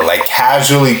cool, like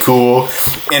casually cool,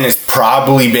 and is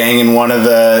probably banging one of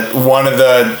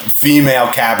the female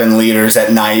cabin leaders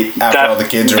at night after all the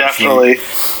kids are asleep.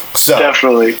 So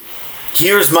definitely.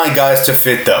 Here's my guys to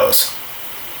fit those.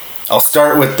 I'll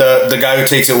start with the guy who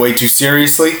takes it way too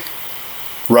seriously,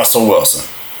 Russell Wilson.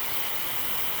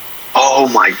 Oh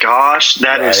my gosh,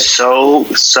 that is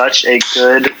such a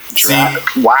good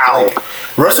draft. Wow.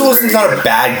 Russell Wilson's not a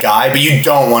bad guy, but you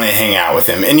don't want to hang out with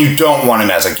him, and you don't want him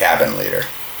as a cabin leader.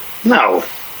 No.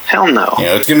 Hell no. You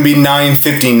know, it's going to be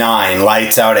 9:59,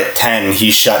 lights out at 10,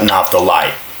 he's shutting off the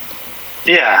light.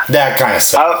 Yeah. That kind of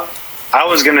stuff. I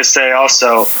was going to say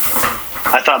also,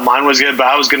 I thought mine was good, but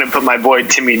I was going to put my boy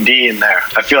Timmy D in there.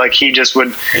 I feel like he just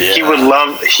would, he would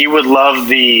love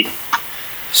the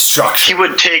structure. He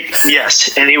would take,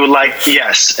 and he would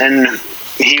and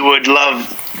he would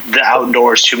love the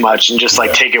outdoors too much and just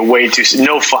like take it way too,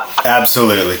 no fun.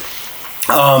 Absolutely.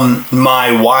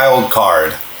 My wild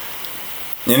card,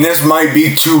 and this might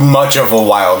be too much of a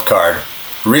wild card,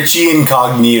 Richie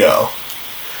Incognito.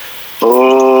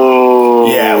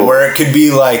 Oh. Yeah, where it could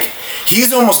be like,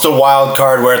 he's almost a wild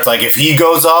card where it's like if he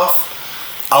goes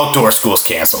off, outdoor school's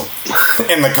canceled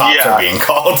and the cops are being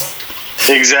called.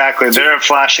 Exactly. There are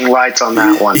flashing lights on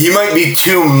that one. He might be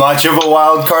too much of a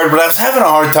wild card, but I was having a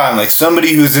hard time. Like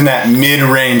somebody who's in that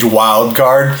mid-range wild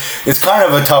card is kind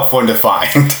of a tough one to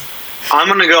find. I'm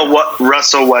going to go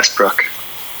Russell Westbrook.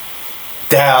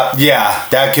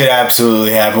 That could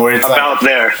absolutely happen. Where it's about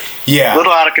there. Yeah. A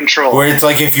little out of control. Where it's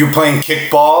like if you're playing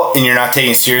kickball and you're not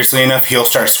taking it seriously enough, he'll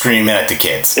start screaming at the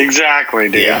kids. Exactly,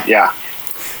 dude. Yeah.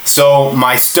 So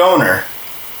my stoner,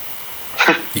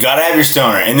 you gotta have your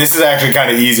stoner, and this is actually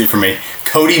kind of easy for me.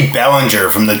 Cody Bellinger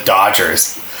from the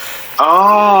Dodgers.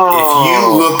 Oh. If you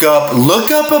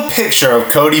look up a picture of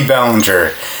Cody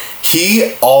Bellinger,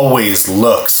 he always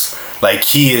looks like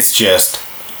he is just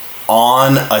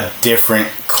on a different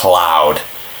cloud.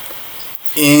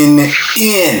 in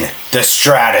the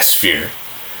stratosphere.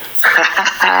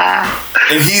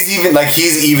 And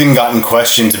he's even gotten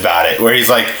questions about it where he's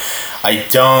like, I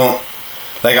don't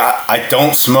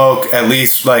smoke, at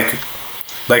least like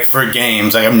for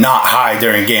games. Like, I'm not high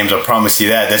during games, I'll promise you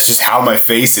that. That's just how my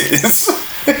face is.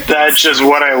 That's just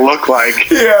what I look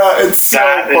like. Yeah, it's so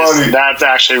funny. That's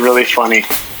actually really funny.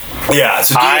 Yeah,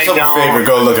 so do yourself a favor,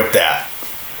 go look up that.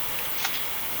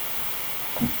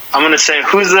 I'm gonna say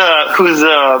who's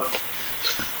the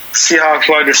Seahawks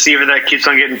wide receiver that keeps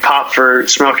on getting popped for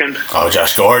smoking? Oh,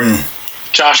 Josh Gordon.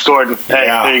 Josh Gordon. Hey,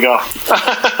 there you go.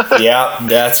 Yeah,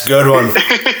 that's a good one.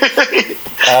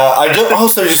 I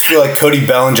also just feel like Cody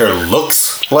Bellinger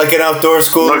looks like an outdoor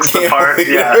school. Looks the part,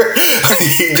 yeah.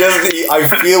 I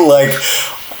feel like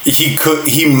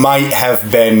he might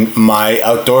have been my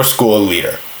outdoor school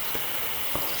leader.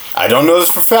 I don't know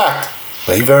this for a fact,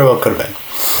 but he very well could have been.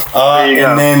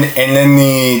 And then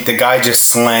the guy just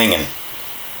slanging.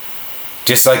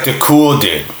 Just like the cool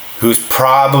dude who's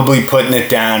probably putting it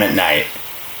down at night.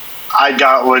 I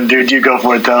got one, dude. You go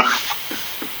for it, though.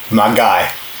 My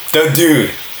guy. The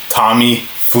dude. Tommy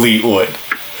Fleetwood.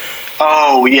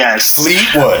 Oh, yes.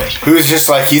 Fleetwood. Who's just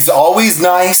like, he's always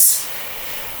nice,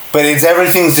 but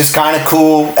everything's just kind of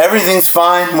cool. Everything's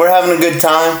fine. We're having a good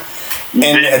time.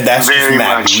 And that's just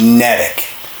magnetic.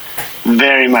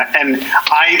 Very much. And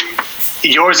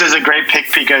yours is a great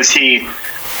pick because he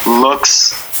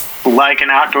looks like an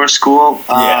outdoor school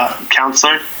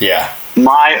counselor. Yeah.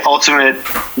 My ultimate,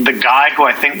 the guy who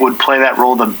I think would play that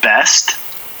role the best,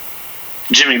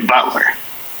 Jimmy Butler.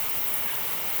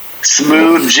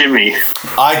 Smooth Jimmy.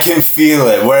 I can feel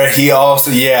it. Where he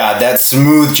also, that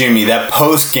smooth Jimmy, that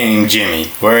post-game Jimmy,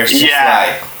 where it's just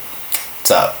like,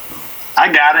 what's up?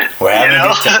 I got it. We're having a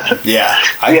good time. Yeah.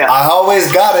 I always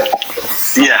got it.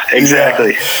 Yeah,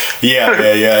 exactly.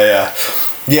 Yeah,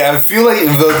 I feel like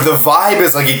the vibe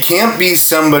is like, it can't be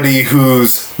somebody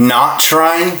who's not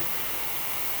trying.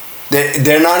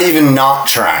 They're not even not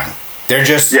trying. They're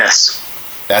just... Yes.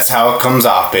 That's how it comes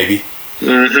off, baby.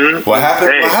 Mm-hmm. What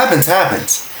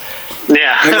happens.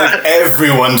 Yeah. And like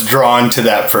everyone's drawn to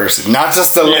that person. Not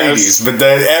just the ladies, but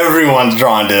everyone's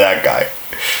drawn to that guy.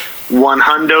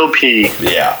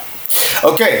 100p. Yeah.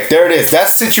 Okay, there it is.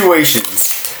 That's situations.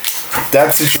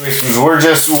 We're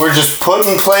just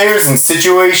putting players in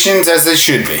situations as they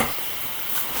should be.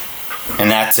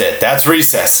 And that's it. That's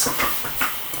recess.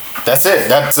 That's it.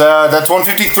 That's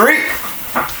 153.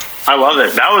 I love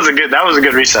it. That was a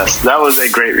good recess. That was a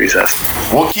great recess.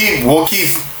 We'll keep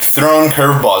throwing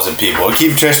curveballs at people. We'll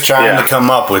keep just trying to come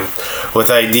up with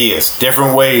ideas,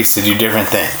 different ways to do different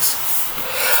things.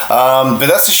 But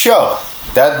that's the show.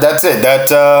 That's it.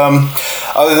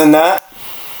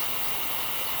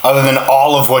 Other than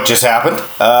all of what just happened,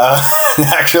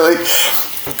 actually,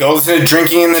 go listen to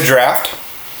Drinking in the Draft.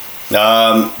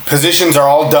 Positions are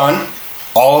all done.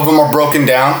 All of them are broken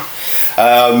down.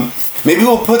 Maybe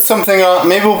we'll put something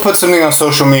on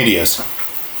social medias.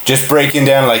 Just breaking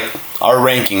down like our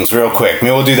rankings real quick.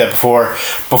 Maybe we'll do that before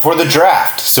the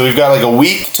draft. So we've got like a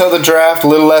week till the draft, a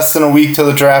little less than a week till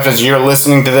the draft as you're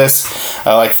listening to this,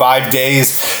 like 5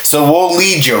 days. So we'll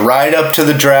lead you right up to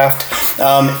the draft.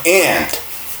 And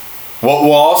what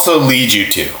we'll also lead you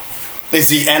to is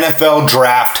the NFL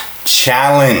Draft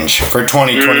Challenge for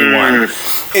 2021.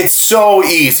 It's so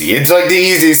easy. It's like the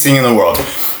easiest thing in the world.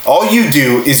 All you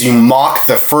do is you mock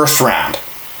the first round.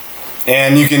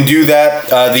 And you can do that,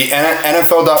 the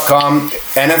NFL.com,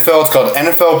 NFL, it's called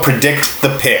NFL Predict the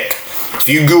Pick. If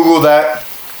you Google that,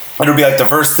 it'll be like the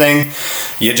first thing.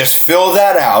 You just fill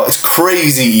that out. It's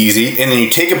crazy easy. And then you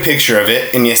take a picture of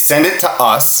it and you send it to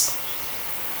us.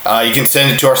 You can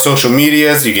send it to our social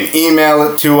medias. You can email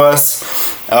it to us.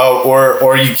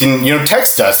 Or you can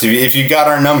text us if you got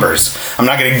our numbers. I'm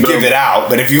not going to give it out,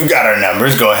 but if you've got our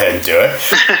numbers, go ahead and do it.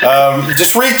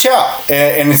 Just reach out.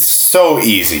 And it's so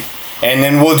easy. And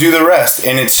then we'll do the rest.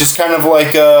 And it's just kind of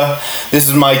like, this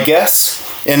is my guess,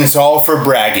 and it's all for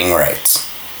bragging rights.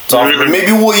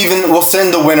 Maybe we'll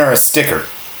send the winner a sticker.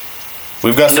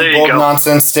 We've got some Bold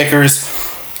Nonsense stickers.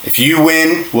 If you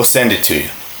win, we'll send it to you.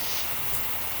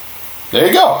 There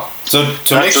you go. So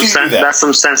make sure you do that. That's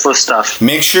some senseless stuff.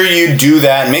 Make sure you do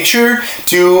that. Make sure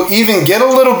to even get a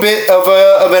little bit of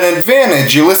an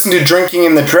advantage. You listen to Drinking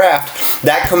in the Draft.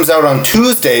 That comes out on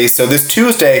Tuesday. So this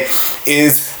Tuesday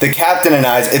is the captain and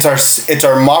I's. It's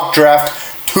our mock draft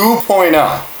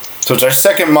 2.0. So it's our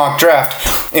second mock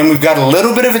draft, and we've got a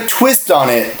little bit of a twist on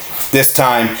it this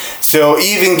time. So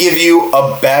even give you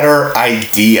a better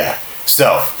idea.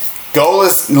 So go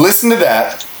listen to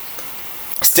that.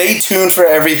 Stay tuned for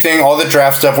everything, all the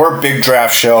draft stuff. We're a big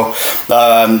draft show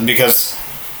because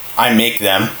I make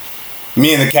them.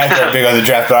 Me and the cat are big on the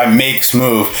draft, but I make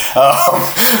Smooth. So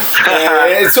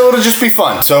it'll just be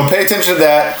fun. So pay attention to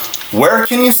that. Where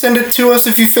can you send it to us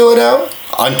if you fill it out?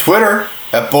 On Twitter,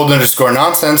 at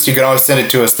bold_nonsense. You can always send it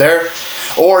to us there.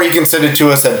 Or you can send it to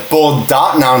us at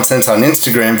bold.nonsense on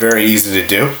Instagram. Very easy to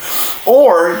do.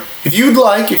 Or, if you'd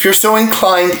like, if you're so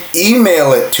inclined,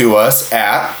 email it to us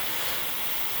at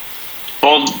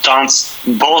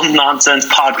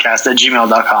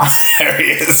boldnonsencepodcast@gmail.com. There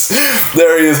he is.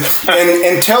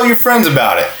 And tell your friends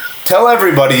about it. Tell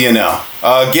everybody you know.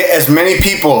 Get as many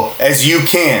people as you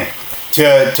can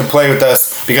to play with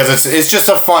us, because it's just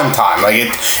a fun time. Like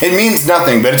it means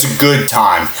nothing, but it's a good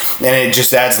time, and it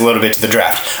just adds a little bit to the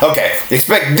draft. Okay,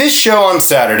 expect this show on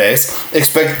Saturdays.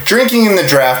 Expect Drinking in the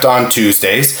Draft on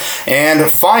Tuesdays,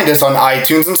 and find us on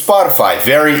iTunes and Spotify.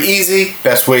 Very easy.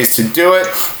 Best ways to do it.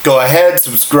 Go ahead,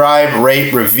 subscribe,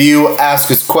 rate, review, ask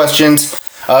us questions.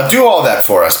 Do all that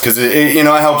for us, because it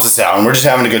helps us out, and we're just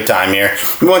having a good time here.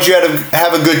 We want you to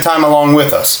have a good time along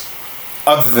with us.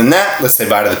 Other than that, let's say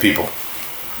bye to the people.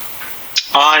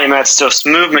 I am at Still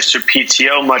Smooth, Mr.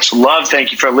 PTO. Much love.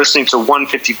 Thank you for listening to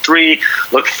 153.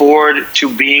 Look forward to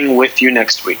being with you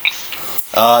next week.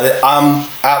 I'm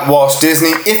at Walt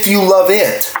Disney. If you love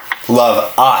it,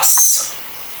 love us.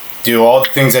 Do all the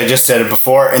things I just said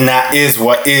before, and that is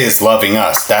what is loving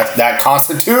us. That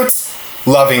constitutes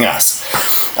loving us.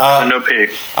 No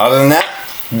pig. Other than that,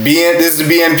 this is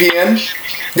BNPN.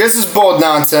 This is Bold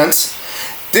Nonsense.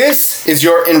 This is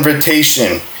your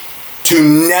invitation to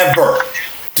never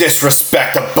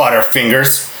disrespect the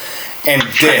Butterfingers. And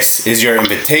this is your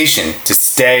invitation to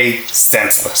stay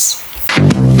senseless.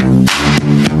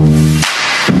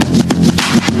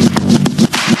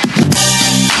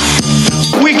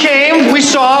 We came, we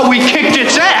saw, we kicked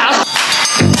its ass.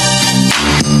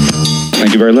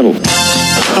 Thank you very little.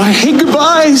 I hate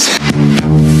goodbyes.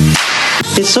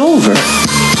 It's over.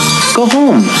 Go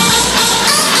home.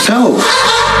 No.